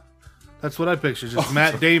accent. That's what I picture. Just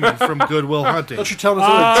Matt Damon from Good Will Hunting. Don't you tell us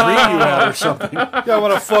what a dream you had or something. Yeah, I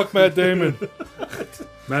want to fuck Matt Damon.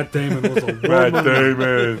 Matt Damon was a woman. Matt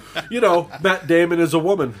Damon. You know, Matt Damon is a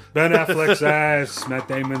woman. Ben Affleck's ass, Matt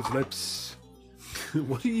Damon's lips.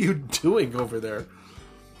 What are you doing over there?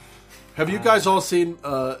 Have you guys all seen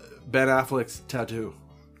Ben Affleck's tattoo?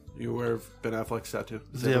 You aware of Ben Affleck's tattoo?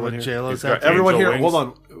 Is everyone here? J-Lo's everyone here? Wings. Hold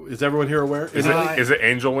on. Is everyone here aware? Is it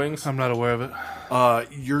angel wings? I'm not aware of it.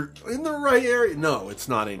 You're in the right area. No, it's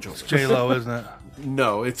not angel wings. J-Lo, isn't it?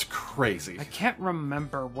 No, it's crazy. I can't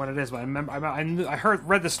remember what it is, but I remember I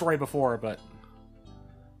read the story before, but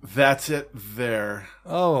that's it there.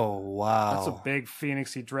 Oh wow, that's a big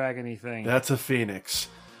phoenixy dragony thing. That's a phoenix.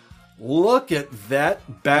 Look at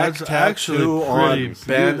that back tattoo on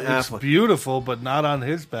Ben Affleck. It's beautiful, but not on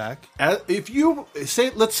his back. If you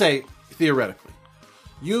say, let's say theoretically,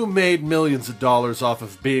 you made millions of dollars off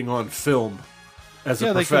of being on film as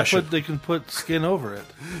a profession. They can put skin over it.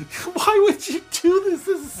 Why would you do this?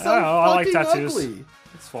 This is so fucking I like tattoos. ugly.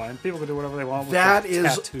 It's fine. People can do whatever they want with that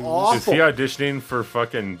is tattoos. Awful. Is he auditioning for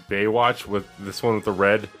fucking Baywatch with this one with the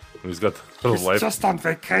red? He's got the little life. Just on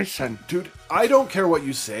vacation. Dude, I don't care what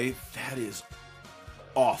you say. That is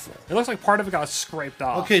awful. It looks like part of it got scraped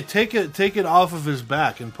off. Okay, take it off of his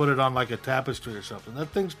back and put it on like a tapestry or something. That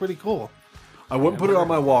thing's pretty cool. I wouldn't put it on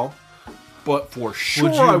my wall, but for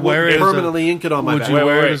sure I would permanently ink it on my back. Would you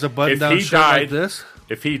wear it as a button-down shirt like this?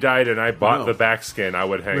 If he died and I bought the back skin, I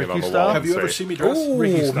would hang it on the wall. Have you ever seen me dress?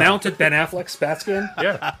 Ooh, mounted Ben Affleck's bat skin?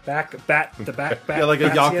 Yeah. Back. Yeah, like a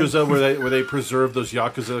Yakuza where they preserve those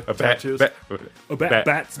Yakuza tattoos. Bat.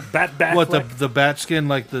 What, the bat skin,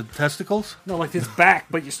 like the testicles? No, like his back,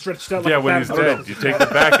 but you stretched out like when he's dead, you take the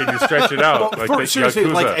back and you stretch it out. Well, like seriously,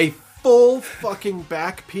 Yakuza. like a full fucking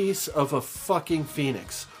back piece of a fucking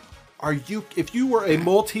phoenix. If you were a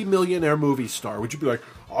multi-millionaire movie star, would you be like,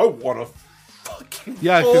 I want a fucking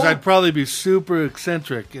because I'd probably be super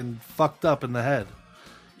eccentric and fucked up in the head.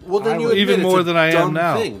 Well, then you even more than I am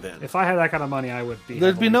now. Thing, then. If I had that kind of money, I would be.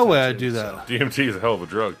 There'd be no way I'd do that. DMT is a hell of a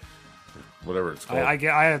drug. whatever it's called. I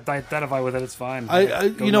identify with it. It's fine.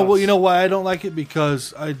 You know why I don't like it?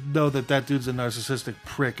 Because I know that dude's a narcissistic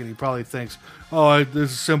prick, and he probably thinks,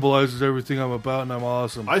 this symbolizes everything I'm about, and I'm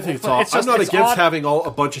awesome. I think I'm not against having a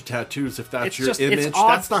bunch of tattoos if that's your image.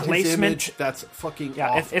 That's not his image. That's fucking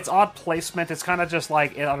awful. It's odd placement. It's kind of just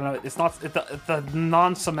like I don't know. It's not the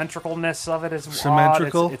non-symmetricalness of it is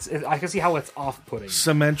symmetrical. Odd. I can see how it's off-putting.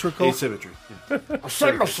 Symmetrical asymmetry.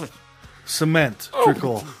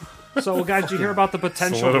 Symmetrical. So, guys, did you hear about the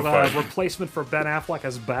potential replacement for Ben Affleck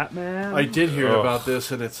as Batman? I did hear about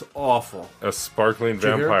this, and it's awful. A sparkling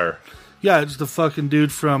vampire. Yeah, it's the fucking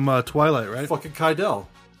dude from Twilight, right? Fucking Kydell.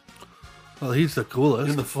 Well, he's the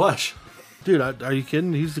coolest. In the flesh. Dude, are you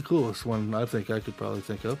kidding? He's the coolest one I think I could probably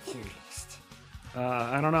think of.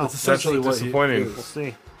 I don't know. That's essentially what disappointing. We'll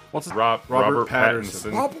see. What's his Robert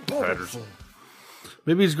Pattinson. Patterson.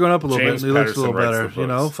 Maybe he's grown up a little bit and he looks a little better.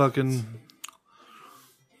 Books. Fucking...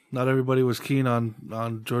 Not everybody was keen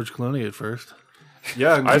on George Clooney at first.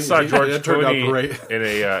 Yeah, I saw George Clooney in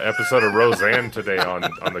a episode of Roseanne today on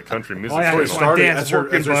the country music channel. Started as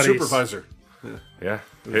her supervisor. Yeah.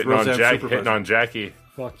 Hitting on Jackie.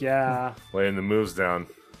 Fuck yeah. Laying the moves down.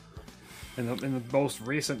 In the most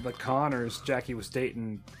recent, The Connors, Jackie was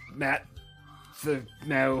dating Matthew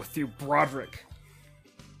Broderick.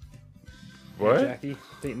 What? Jackie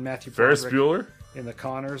dating Matthew Ferris Broderick Bueller? In The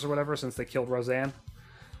Connors or whatever, since they killed Roseanne.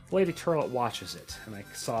 Lady Turlet watches it, and I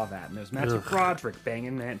saw that, and there's Matthew Broderick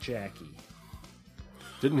banging Aunt Jackie.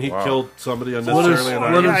 Didn't he kill somebody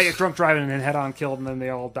unnecessarily? Yeah, drunk driving and head-on killed, and then they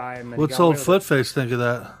all die. And then what's old Footface think of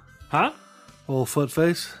that? Huh? Old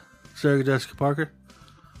Footface? Sarah Jessica Parker?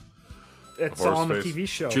 It's on the TV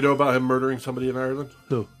show. Do you know about him murdering somebody in Ireland?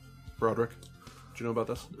 Who? Broderick. Do you know about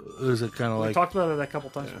this? Is it kind of like... We talked about it a couple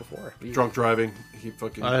times before. Drunk driving. He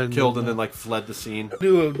fucking killed and then fled the scene. I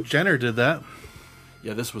knew Jenner did that.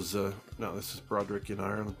 Yeah, this was this is Broderick in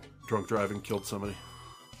Ireland. Drunk driving, killed somebody,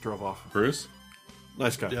 drove off. Bruce,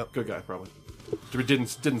 nice guy, good guy, probably. Didn't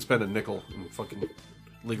spend a nickel in fucking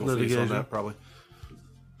legal fees on that, probably.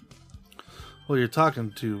 Well, you're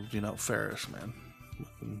talking to Ferris, man.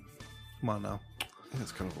 Come on now. Yeah,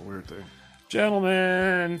 it's kind of a weird thing.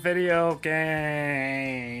 Gentlemen, video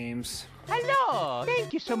games. Hello!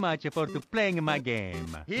 Thank you so much for playing my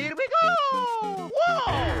game. Here we go!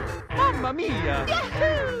 Whoa! Mamma mia!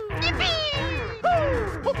 Yahoo! Yippee!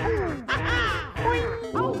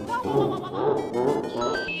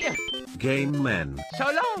 Game men. So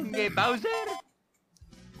long, gay Bowser!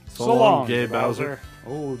 So long, gay Bowser.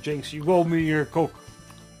 Oh, Jinx, you owe me your Coke.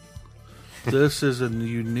 This is a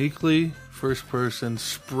uniquely first-person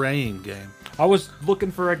spraying game. I was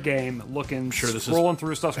looking for a game, scrolling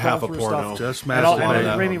through stuff, half a porno. Just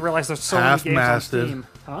masturbated. It made me realize there's so many games on Steam.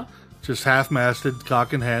 Huh? Just half-masted,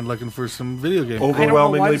 cock in hand, looking for some video games.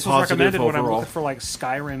 Overwhelmingly positive recommended overall. When I'm looking for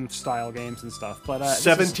Skyrim-style games and stuff. But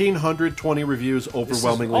 1,720 reviews,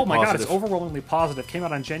 overwhelmingly positive. Oh my god, it's overwhelmingly positive. Came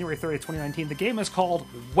out on January 30th, 2019. The game is called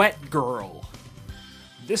Wet Girl.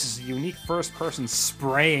 This is a unique first-person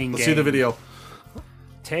spraying game. Let's see the video.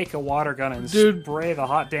 Take a water gun and spray the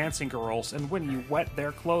hot dancing girls, and when you wet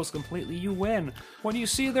their clothes completely, you win. When you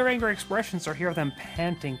see their angry expressions or hear them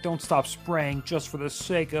panting, don't stop spraying just for the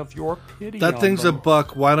sake of your pity. That thing's a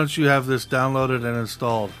buck. Why don't you have this downloaded and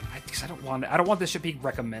installed? I don't want this shit being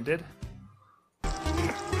recommended.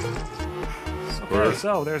 Okay,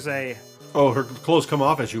 so there's a... Oh, her clothes come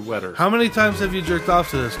off as you wet her. How many times have you jerked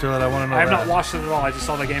off to this, Turlet? I want to know. I have not watched it at all. I just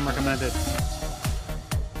saw the game recommended.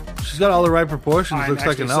 She's got all the right proportions. Looks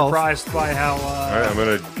like an elf. I'm surprised by how... Alright, I'm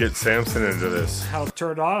going to get Samson into this. How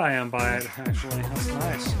turned on I am by it, actually. That's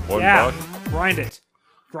nice. $1? Grind it.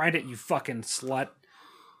 Grind it, you fucking slut.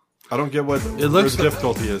 I don't get what the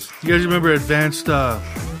difficulty is. You guys remember Advanced A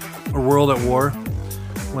World at War?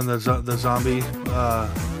 When the zombie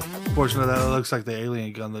portion of that, it looks like the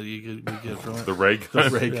alien gun that you get from it. The ray gun?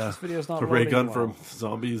 This video's not the ray gun well. from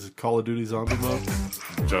Zombies, Call of Duty Zombie mode.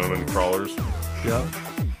 Gentlemen Crawlers. Yep.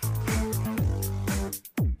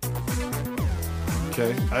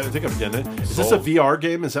 Okay, I think I'm getting it. Is this a VR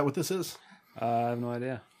game? Is that what this is? I have no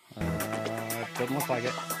idea. It doesn't look like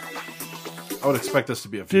it. I would expect this to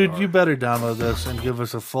be a VR. Dude, you better download this and give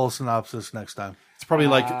us a full synopsis next time. It's probably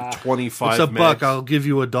like 25 It's a megs. buck. I'll give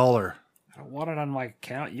you $1. I don't want it on my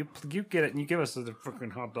account. You get it and you give us the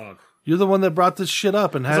freaking hot dog. You're the one that brought this shit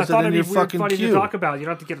up and has it in your fucking funny queue. to talk about. You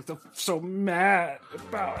don't have to get so mad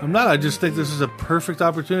about it. I'm not. I just think this is a perfect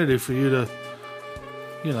opportunity for you to,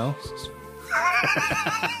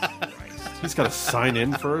 He's got to sign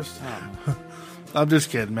in first. I'm just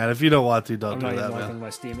kidding, man. If you don't want to, don't do that, man. I'm not even man. my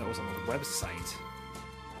Steam. That was on the website.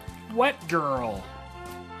 Wet Girl.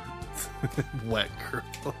 Wet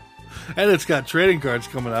Girl. And it's got trading cards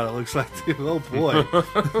coming out, it looks like, too. Oh, boy.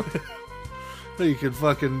 You could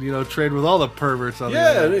fucking, trade with all the perverts on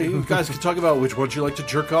the you guys can talk about which ones you like to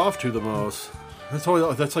jerk off to the most.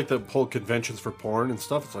 That's like the whole conventions for porn and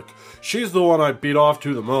stuff. It's like, she's the one I beat off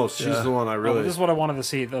to the most. She's the one I really... this is what I wanted to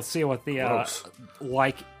see. Let's see what the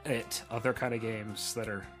like it other kind of games that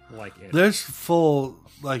are like it. There's full,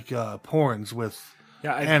 porns with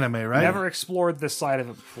anime, right? Never explored this side of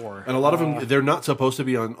it before. And a lot of them, they're not supposed to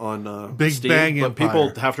be on Big Steam, Bang but Empire.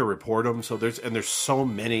 people have to report them. So there's so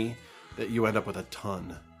many that you end up with a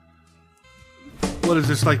ton. What is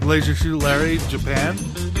this, like Laser Shoot Larry, Japan?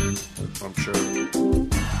 I'm sure.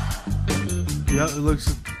 Yeah, it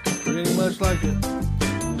looks pretty much like it.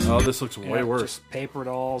 Oh, this looks way worse. Just paper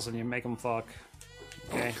dolls and you make them fuck.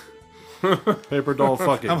 Okay. Paper doll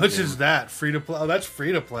fucking. How much is that? Free to play? Oh, that's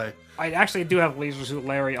free to play. I actually do have Laser Suit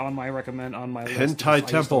Larry on my list. Hentai I used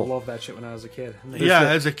Temple. to love that shit when I was a kid.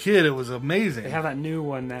 As a kid, it was amazing. They have that new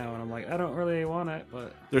one now, and I'm like, I don't really want it,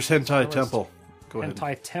 but there's Hentai Temple. Go ahead.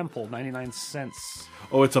 Hentai Temple, 99 cents.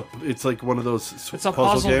 Oh, it's like one of those. It's a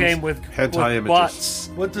puzzle game with hentai images. Butts.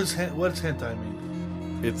 What's hentai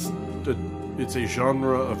mean? It's a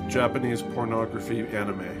genre of Japanese pornography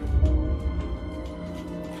anime.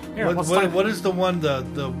 Here, what is the one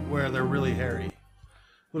the where they're really hairy?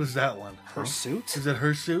 What is that one? Hirsuit? Is it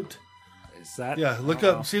Hirsuit? Is that? Yeah, look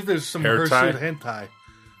up. See if there's some Hirsuit hentai.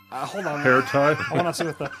 Hold on. Hair tie? I want to see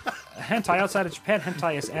what the hentai outside of Japan.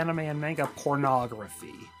 Hentai is anime and manga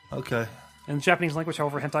pornography. Okay. In the Japanese language,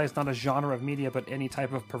 however, hentai is not a genre of media, but any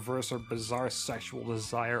type of perverse or bizarre sexual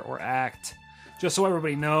desire or act. Just so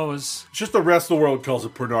everybody knows. It's just the rest of the world calls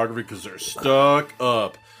it pornography because they're stuck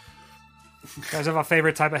up. You guys have a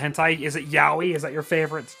favorite type of hentai? Is it yaoi? Is that your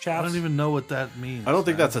favorite, chaps? I don't even know what that means. I don't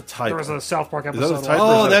think that's a type. There was a South Park Is that episode. a type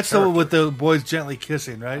Oh, that's the one with the boys gently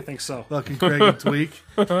kissing, right? I think so. Fucking Craig and Tweak.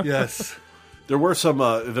 Yes. There were some.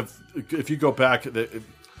 If you go back, yeah,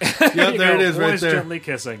 there it is, right boys there. Gently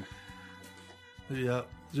kissing. Yeah,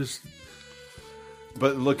 just.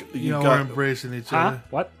 But look, we're embracing each other.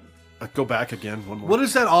 What? Go back again. One more. What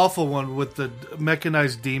is that awful one with the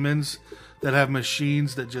mechanized demons that have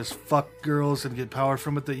machines that just fuck girls and get power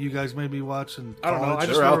from it that you guys made me watch? And I don't know. I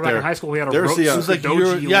just They're remember out back in there. high school we had a There's the,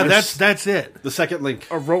 Rotsuka yeah, that's it. The second link.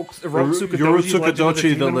 A Rotsuka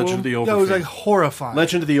Doji, the Legend of the Overfiend. That was like horrifying.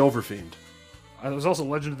 Legend of the Overfiend. There was also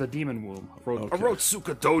Legend of the Demon Womb. A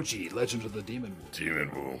Rotsuka Doji, Legend of the Demon Womb. Demon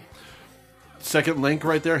Womb. Second link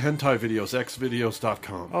right there, hentai videos,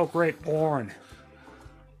 xvideos.com. Oh, great, porn.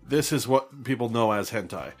 This is what people know as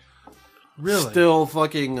hentai. Really? Still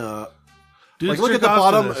fucking... Dude, look at the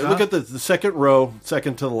bottom, look at the second row,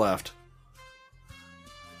 second to the left.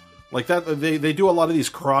 Like that, they do a lot of these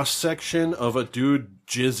cross-section of a dude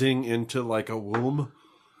jizzing into like a womb.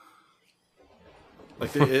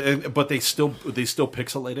 Like but they still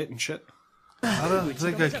pixelate it and shit. I don't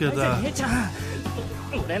think I could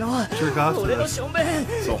jerk off to this.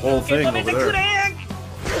 It's a whole thing over there.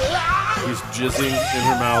 He's jizzing in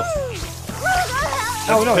her mouth.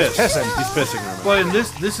 Oh no, piss. he's pissing. He's pissing in her mouth. Well, and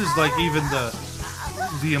this is like even the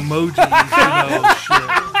emoji,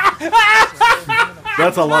 shit.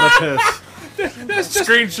 That's a lot of piss.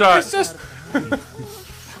 Screenshot.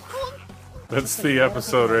 That's the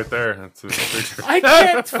episode right there. That's his picture. I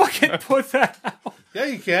can't fucking put that out. Yeah,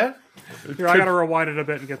 you can. Here, I gotta rewind it a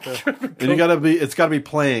bit and get the. And it's gotta be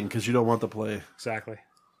playing because you don't want the play. Exactly.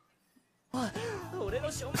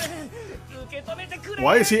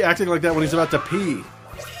 Why is he acting like that when he's about to pee?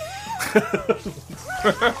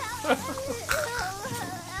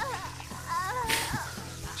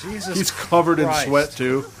 Jesus, he's covered Christ. in sweat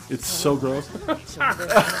too. It's so gross.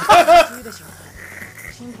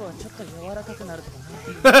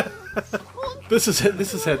 This is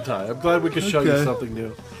hentai. I'm glad we could show you something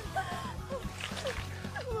new.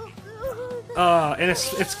 And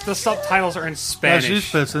it's the subtitles are in Spanish. Yeah,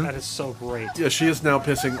 she's pissing. That is so great. Yeah, she is now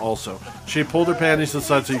pissing also. She pulled her panties to the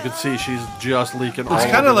side so you could see she's just leaking all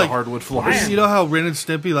over the hardwood floors. You know how Ren and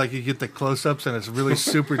Stimpy, like, you get the close-ups and it's really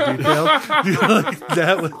super detailed? You know, like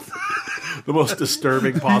that with the most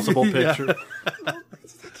disturbing possible picture.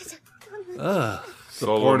 The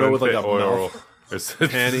porno with like a oral. mouth. Is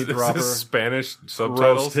Panty dropper. this Spanish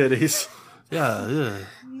subtitles? Gross titties. Yeah.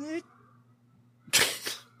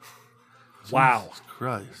 Wow. Jesus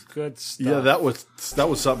Christ. Good stuff. Yeah, that was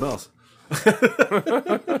something else.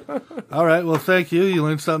 All right, well, thank you. You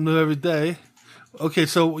learn something new every day. Okay,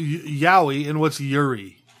 so yaoi, and what's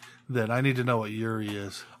yuri? Then I need to know what yuri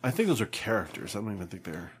is. I think those are characters. I don't even think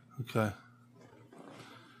they're... Okay.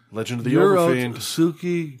 Legend of the Overfiend.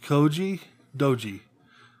 Yorotsuki Koji Doji.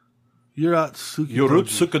 Yorotsuki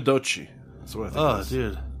Yorotsuka Doji. That's what I think. Oh,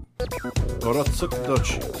 dude.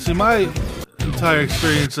 Urotsukidochi. See, my entire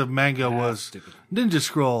experience of manga was Ninja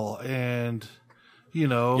Scroll and, you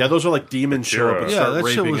know... Yeah, those are like demons show up and start that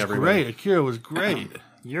shit raping was everybody. great. Akira was great.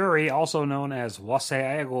 Yuri, also known as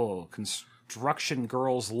Waseaigo, Construction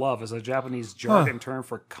Girls Love, is a Japanese jargon term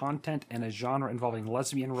for content in a genre involving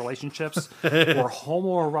lesbian relationships or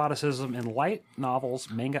homoeroticism in light novels,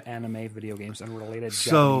 manga, anime, video games, and related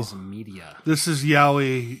Japanese media. This is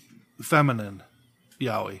yaoi feminine.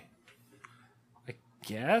 Yaoi. I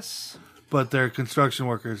guess? But they're construction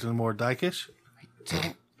workers and more dykish? I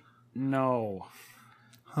don't know.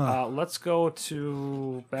 Let's go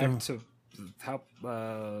back to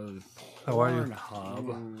how are you?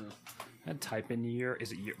 Pornhub. And type in Yuri.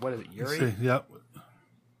 What is it, Yuri? Let's see. Yep.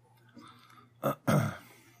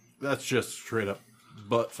 That's just straight up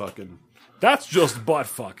butt fucking. That's just butt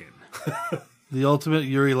fucking. The ultimate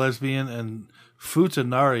Yuri lesbian and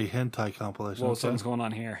Futanari hentai compilation. Whoa, something's going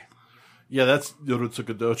on here. Yeah, that's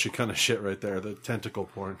Urotsukidochi kind of shit right there. The tentacle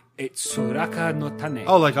porn. It's Suraka no Tane.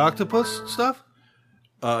 Oh, like octopus stuff?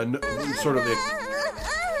 No, sort of.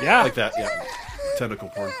 Yeah. Like that, yeah. Tentacle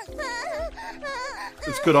porn.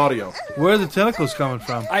 It's good audio. Where are the tentacles coming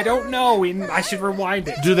from? I don't know. I should rewind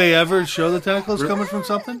it. Do they ever show the tentacles coming from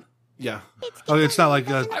something? Yeah. Oh, it's not like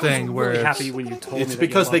a thing I was where really it's... happy when you told me It's that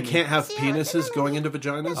because you they can't have penises going into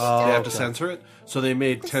vaginas. Oh, they have to okay. censor it. So they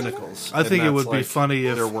made tentacles. I think it and would that's be like funny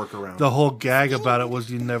if their workaround. the whole gag about it was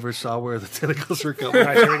you never saw where the tentacles were coming.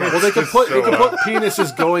 Well, they could put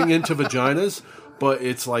penises going into vaginas, but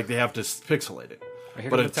it's like they have to pixelate it.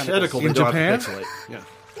 But a tentacle they In don't Japan? have to pixelate. Yeah,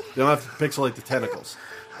 they don't have to pixelate the tentacles.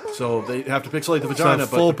 So they have to pixelate the vagina,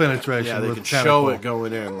 So full but penetration Yeah, they with can tentacle. show it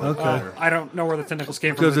going in. Like Okay. there. I don't know where the tentacles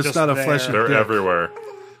came from. Because They're it's just not a there. flesh and They're dick. everywhere.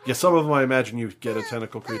 Yeah, some of them I imagine you get a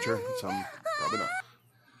tentacle creature. Some probably not.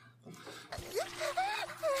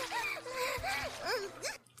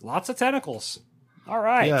 Lots of tentacles. All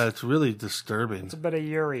right. Yeah, it's really disturbing. It's a bit of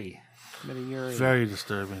Yuri. Very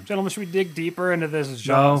disturbing. Gentlemen, should we dig deeper into this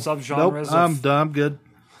genre, subgenres? Nope, I'm done. I'm good.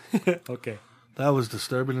 Okay. That was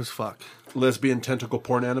disturbing as fuck. Lesbian tentacle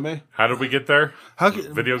porn anime. How did we get there?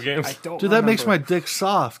 Video games? I don't Dude, that makes my remember. dick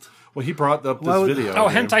soft. Well, he brought up Why this would- video. Oh,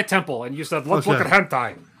 Hentai Temple, and you said, let's look Okay. at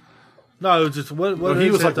hentai. No, it was just what Well, he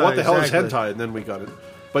is was like, hentai "What the hell exactly? is hentai?" And then we got it.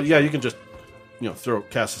 But yeah, you can just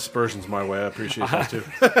cast aspersions my way. I appreciate that too.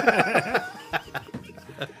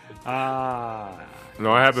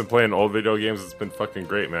 No, I have been playing old video games. It's been fucking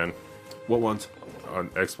great, man. What ones? On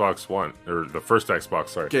Xbox One. Or the first Xbox,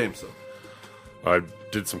 sorry. Games, though. I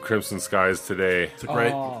did some Crimson Skies today. It's a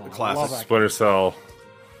great classic. Splinter Cell.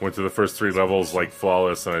 Went to the first 3 levels like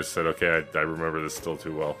flawless, and I said, okay, I remember this still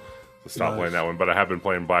too well. So stop playing that one. But I have been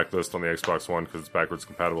playing Blacklist on the Xbox One because it's backwards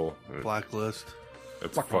compatible. Blacklist.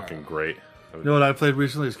 It's fucking great. You know what I played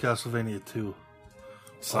recently is Castlevania 2.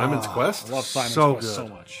 Simon's Quest? I love Simon's So Quest so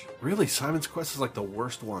good. much. Really? Simon's Quest is like the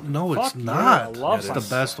worst one. No, it's Fuck yeah, not. I love It's Simon's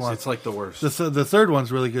the best one. It's like the worst. The third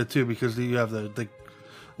one's really good too because you have the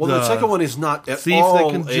the second one is not at thief all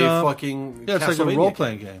that can a jump. fucking Yeah, it's like a Castlevania role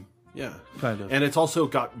playing game. Yeah. Kind of. And it's also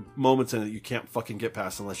got moments in it you can't fucking get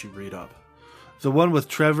past unless you read up. The one with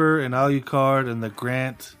Trevor and Alucard and the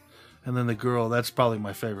Grant and then the girl, that's probably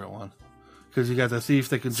my favorite one. Because you got the thief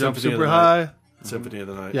that can jump Symphony of super the high. Night. Symphony of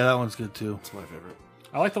the Night. Yeah, that one's good too. It's my favorite.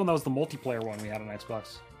 I like the one that was the multiplayer one we had on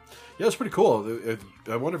Xbox. Yeah, it's pretty cool.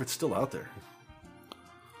 I wonder if it's still out there.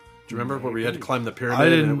 Do you remember where we had to climb the pyramid? I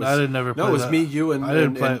and didn't. it was, I didn't never play No, it was that. me, you, and, I didn't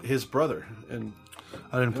and, play and his brother. And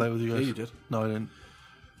I didn't play it with you guys. Yeah, you did. No, I didn't.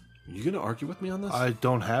 Are you going to argue with me on this? I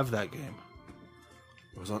don't have that game.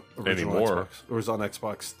 It was on original Anymore. Xbox. It was on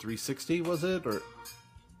Xbox 360, was it? Or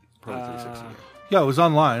probably 360. Yeah, it was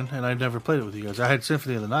online, and I never played it with you guys. I had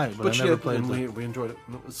Symphony of the Night, but I never played and it. we enjoyed it.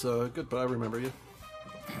 And it was good, but I remember you.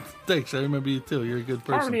 Thanks, I remember you too. You're a good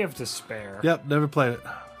person. Harmony of Despair. Yep, never played it.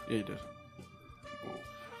 Yeah, you did.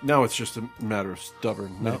 Now it's just a matter of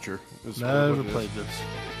stubborn nature. is Never what it is. played this.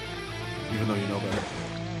 Even though you know better.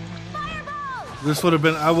 This would have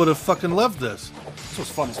been. I would have fucking loved this. This was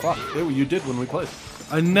fun as fuck. Yeah, well, you did when we played.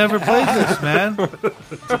 I never played this, man.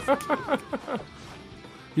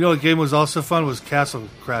 You know what game was also fun was Castle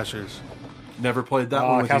Crashers. Never played that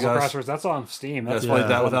one with Castle you guys. Crashers, that's on Steam. That's Played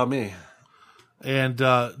that without me. And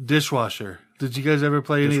Dishwasher. Did you guys ever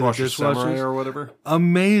play any of the Dishwasher Samurai Dishwashers? or whatever.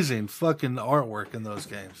 Amazing fucking artwork in those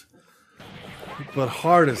games. But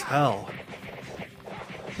hard as hell.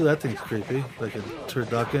 Dude, that thing's creepy. Like a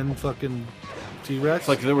turducken fucking T-Rex. It's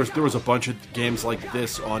like there was a bunch of games like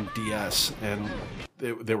this on DS, and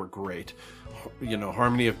they were great. You know,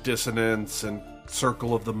 Harmony of Dissonance and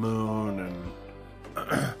Circle of the Moon,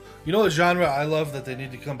 and you know what genre I love that they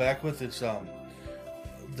need to come back with? It's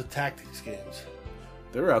the tactics games.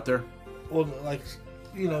 They're out there. Well, like,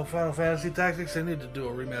 Final Fantasy Tactics, they need to do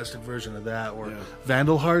a remastered version of that. Or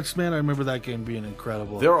Vandal Hearts, man, I remember that game being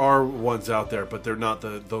incredible. There are ones out there, but they're not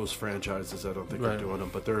those franchises. I don't think they're doing them,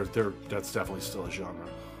 but that's definitely still a genre.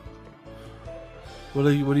 What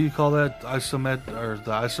do you call that? The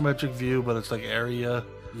isometric view, but it's like area.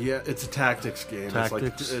 Yeah, it's a tactics game.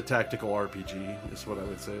 Tactics. It's like a tactical RPG is what I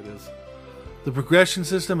would say it is. The progression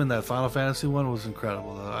system in that Final Fantasy one was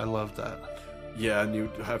incredible, though. I loved that. Yeah, and you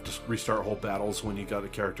have to restart whole battles when you got a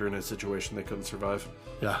character in a situation they couldn't survive.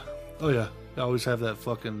 Yeah. Oh, yeah. I always have that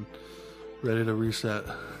fucking ready to reset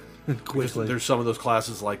quickly. Because there's some of those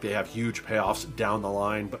classes, like, they have huge payoffs down the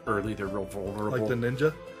line, but early they're real vulnerable. Like the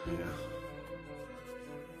ninja? Yeah.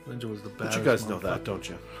 Ninja was the best. But you guys know that, don't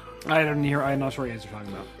you? I'm not sure what you're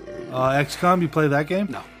talking about. XCOM, you play that game?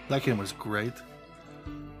 No. That game was great.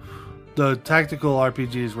 The tactical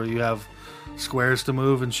RPGs where you have squares to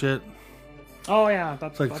move and shit. Oh yeah,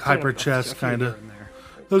 it's like hyper chess kind of.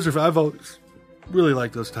 I've always really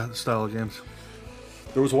liked those style of games.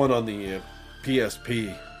 There was one on the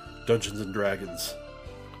PSP, Dungeons and Dragons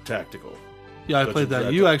Tactical. Yeah, I played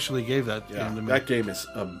that. You actually gave that game to me. That game is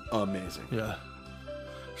amazing. Yeah,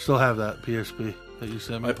 still have that PSP that you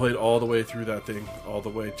sent me. I played all the way through that thing, all the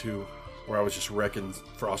way to where I was just wrecking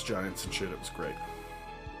frost giants and shit. It was great.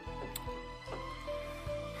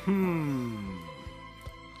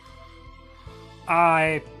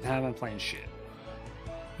 I haven't played shit.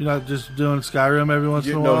 You're not just doing Skyrim every once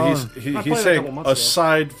in a while? No, he's saying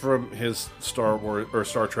aside from his Star Wars or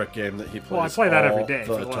Star Trek game that he plays. Well, I play that every day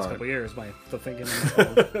for the last couple of years. The thinking.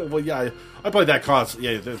 Well, yeah, I play that constant.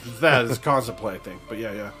 Yeah, that is a constant play thing. But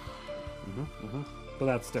yeah. But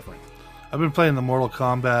that's different. I've been playing the Mortal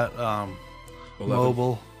Kombat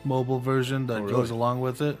mobile version that goes along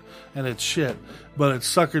with it, and it's shit. But it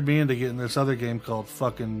suckered me into getting this other game called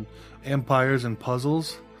fucking Empires and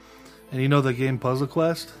Puzzles. And you know the game Puzzle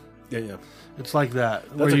Quest? Yeah. It's like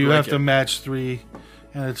that, where you have to match 3,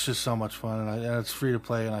 and it's just so much fun. And it's free to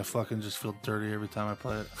play, and I fucking just feel dirty every time I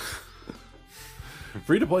play it.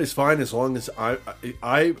 Free to play is fine as long as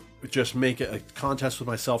I just make it a contest with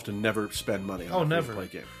myself to never spend money on a free to play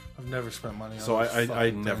game. I've never spent money on so I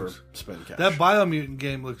never spend cash. That Biomutant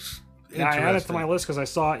game looks interesting. I added it to my list because I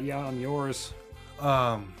saw it on yours.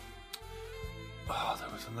 There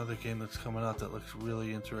was another game that's coming out that looks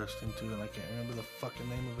really interesting too, and I can't remember the fucking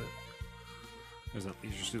name of it. There's a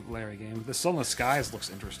Leisure Suit Larry game. The Sunless Skies looks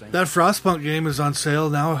interesting. That Frostpunk game is on sale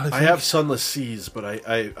now. I have Sunless Seas, but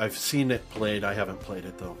I've seen it played. I haven't played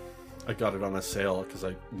it though. I got it on a sale because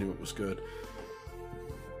I knew it was good.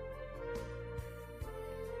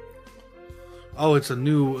 Oh, it's the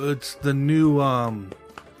new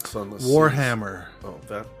Sunless Warhammer. Seas. Oh,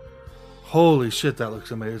 that. Holy shit, that looks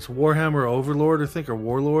amazing. It's Warhammer Overlord, I think, or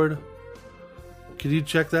Warlord. Could you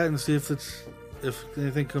check that and see if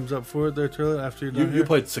anything comes up for it there, Turlet, after you're done You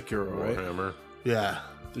played Sekiro, right? Warhammer. Yeah.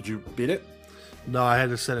 Did you beat it? No, I had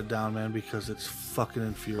to set it down, man, because it's fucking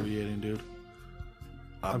infuriating, dude.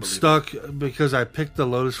 I'm stuck because I picked the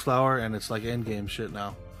Lotus Flower, and it's like endgame shit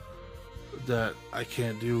now. That I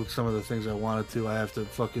can't do some of the things I wanted to. I have to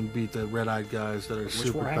fucking beat the red-eyed guys that are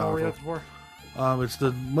super powerful. Were you looking for? It's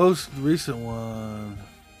the most recent one.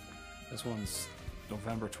 This one's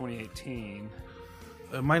November 2018.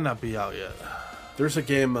 It might not be out yet. There's a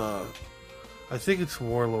game. I think it's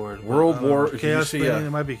Warlord. World War. Chaos Bane. It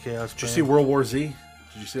might be Chaos Bane. Did you see World War Z?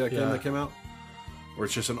 Did you see that game that came out? Where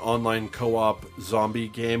it's just an online co-op zombie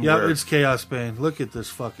game. Yeah, it's Chaos Bane. Look at this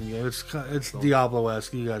fucking game. It's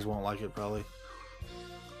Diablo-esque. You guys won't like it probably.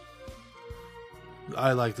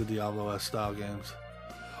 I like the Diablo-esque style games.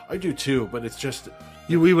 I do too, but it's just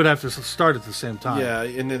we would have to start at the same time. Yeah,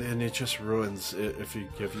 and it just ruins it if you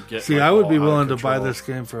get. See, I would be willing to buy this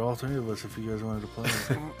game for all three of us if you guys wanted to play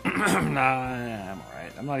it. Nah, I'm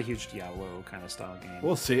alright. I'm not a huge Diablo kind of style game.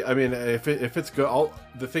 We'll see. I mean, if it's good,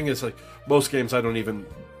 the thing is, like most games, I don't even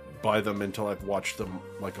buy them until I've watched them,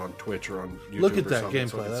 like on Twitch or on YouTube. Look at that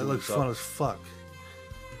gameplay. That looks fun as fuck.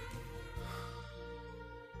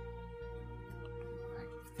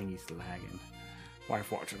 Thingy's lagging.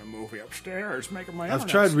 Wife watching a movie upstairs, making my. I've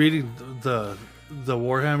tried reading the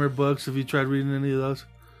Warhammer books. Have you tried reading any of those?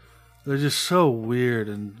 They're just so weird,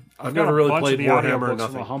 and I've never really played Warhammer.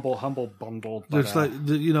 From a humble bundle. It's like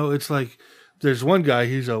it's like there's one guy,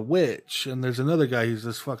 he's a witch, and there's another guy, he's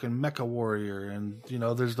this fucking mecha warrior, and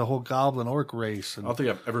there's the whole goblin orc race. And I don't think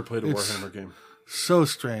I've ever played a Warhammer game. So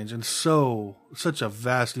strange and such a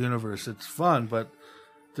vast universe. It's fun, but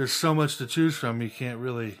there's so much to choose from. You can't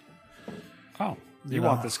really. Oh. You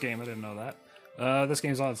want this game? I didn't know that. This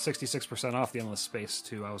game's on 66% off the Endless Space,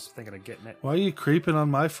 too. I was thinking of getting it. Why are you creeping on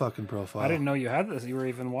my fucking profile? I didn't know you had this. You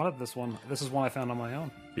even wanted this one. This is one I found on my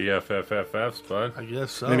own. BFFFFs, bud. I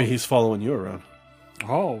guess so. Maybe he's following you around.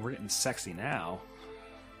 Oh, we're getting sexy now.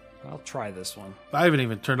 I'll try this one. I haven't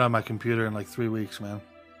even turned on my computer in like 3 weeks, man.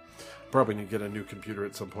 Probably need to get a new computer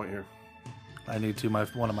at some point here. I need to.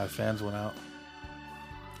 One of my fans went out.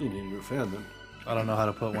 You need a new fan, then. I don't know how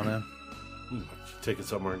to put one in. Take it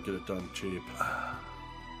somewhere and get it done cheap.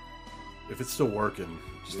 If it's still working,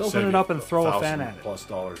 just open it up and throw a fan at it.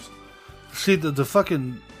 $1,000+. See, the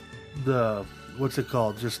fucking, what's it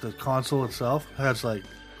called? Just the console itself has like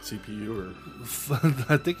CPU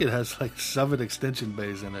I think it has like 7 extension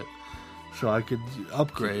bays in it. So I could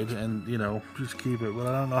upgrade and, just keep it. But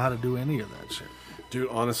I don't know how to do any of that shit. Dude,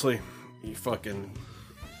 honestly, you fucking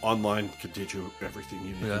online can teach you everything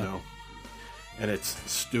you need to know. And it's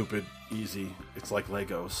stupid easy. It's like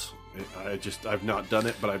Legos. I've not done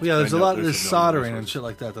it, but there's soldering and shit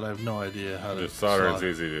like that I have no idea how to. Soldering's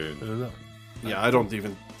easy, dude. Yeah, I don't think you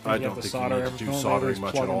need to do soldering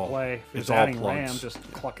much at all. It's all adding RAM, just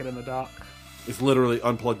cluck it in the dock. It's literally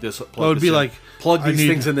unplug this. Plug it would be like plug these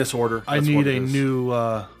things in this order. I need a new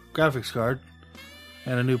graphics card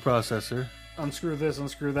and a new processor. Unscrew this,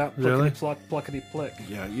 unscrew that. Really? Pluckety plick.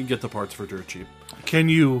 Yeah, you can get the parts for dirt cheap. Can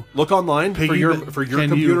you look online for your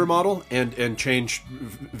computer model and change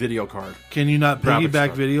video card? Can you not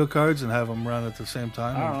piggyback video cards and have them run at the same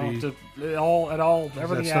time? I don't know.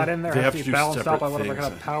 Everything you add in there has to be balanced out by whatever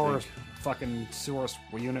kind of power fucking source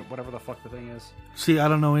unit, whatever the fuck the thing is. See, I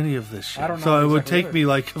don't know any of this shit. I don't know. So it would take me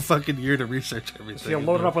like a fucking year to research everything. If you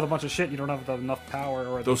load it up with a bunch of shit, you don't have enough power.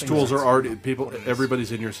 Or those tools are already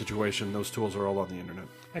everybody's in your situation. Those tools are all on the internet.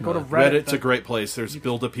 And go to Reddit. Reddit's a great place. There's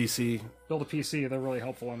Build a PC. Build a PC. They're really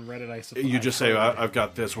helpful on Reddit. I suppose. You just say, "I've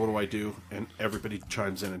got this. What do I do?" And everybody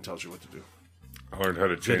chimes in and tells you what to do. I learned how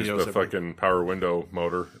to change the fucking power window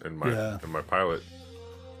motor in my Pilot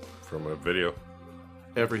from a video.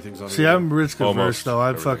 Everything's on. See, I'm risk averse though.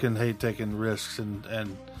 I fucking hate taking risks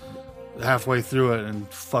and halfway through it and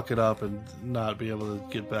fuck it up and not be able to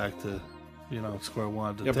get back to square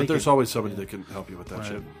one. But there's always somebody that can help you with that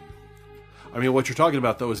shit. I mean, what you're talking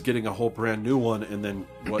about though is getting a whole brand new one and then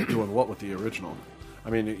doing what with the original. I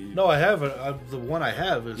mean, no, I have the one I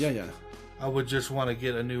have is yeah. I would just want to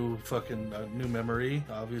get a new new memory,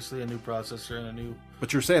 obviously a new processor and a new.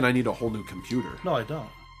 But you're saying I need a whole new computer? No, I don't.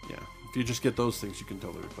 Yeah. If you just get those things, you can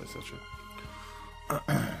totally replace that shit.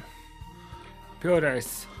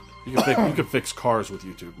 Computers. You can fix cars with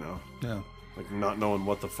YouTube now. Yeah. Like not knowing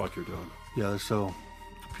what the fuck you're doing. Yeah, they're so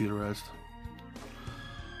computerized.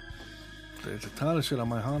 There's a ton of shit on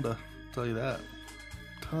my Honda. I'll tell you that.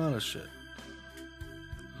 Ton of shit.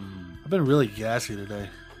 I've been really gassy today.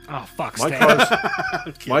 Oh, fuck.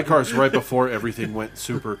 My car's right before everything went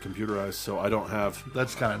super computerized, so I don't have...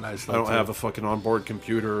 That's kind of nice. I don't have a fucking onboard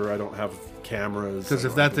computer. I don't have cameras. Because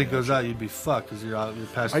if that thing goes out, you'd be fucked because you're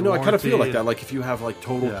past the warranty. I kind of feel like and... that. Like if you have like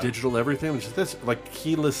total digital everything, which is this like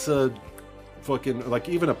keyless fucking... Like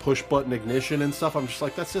even a push button ignition and stuff, I'm just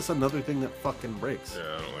like, that's just another thing that fucking breaks.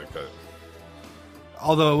 Yeah, I don't like that.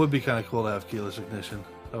 Although it would be kind of cool to have keyless ignition.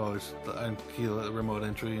 Remote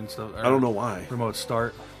entry and stuff. I don't know why. Remote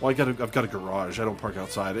start. Well, I've got a garage. I don't park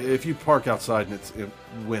outside. If you park outside and it's in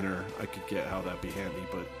winter, I could get how that'd be handy.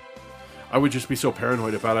 But I would just be so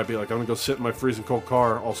paranoid about it. I'd be like, I'm gonna go sit in my freezing cold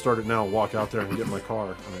car. I'll start it now. Walk out there and get in my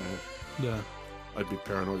car. I'd be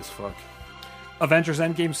paranoid as fuck. Avengers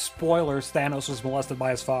Endgame spoilers: Thanos was molested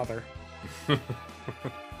by his father.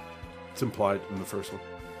 It's implied in the first one.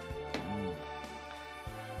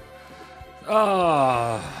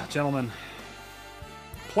 Gentlemen,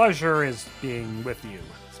 pleasure is being with you.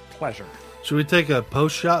 It's a pleasure. Should we take a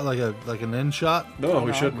post shot, like an end shot? No,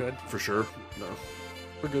 we should. Good. For sure. No,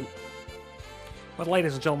 we're good. But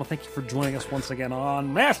ladies and gentlemen, thank you for joining us once again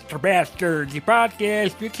on Master Bastards, the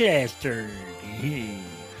podcast with Caster.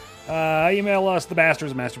 Email us,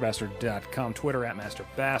 thebastards@masterbastard.com, Twitter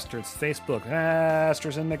 @masterbastards, Facebook,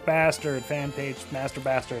 Masters and McBastard, fan page, Master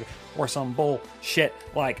Bastard, or some bullshit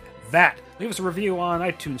like that. Leave us a review on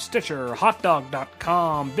iTunes, Stitcher,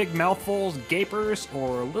 hotdog.com, Big Mouthfuls, Gapers,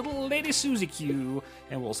 or Little Lady Susie Q,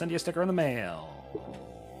 and we'll send you a sticker in the mail.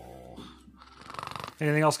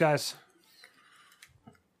 Anything else, guys?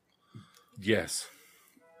 Yes.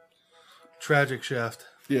 Tragic Shaft.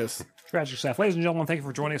 Yes. Tragic Shaft. Ladies and gentlemen, thank you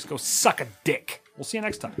for joining us. Go suck a dick. We'll see you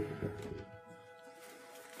next time.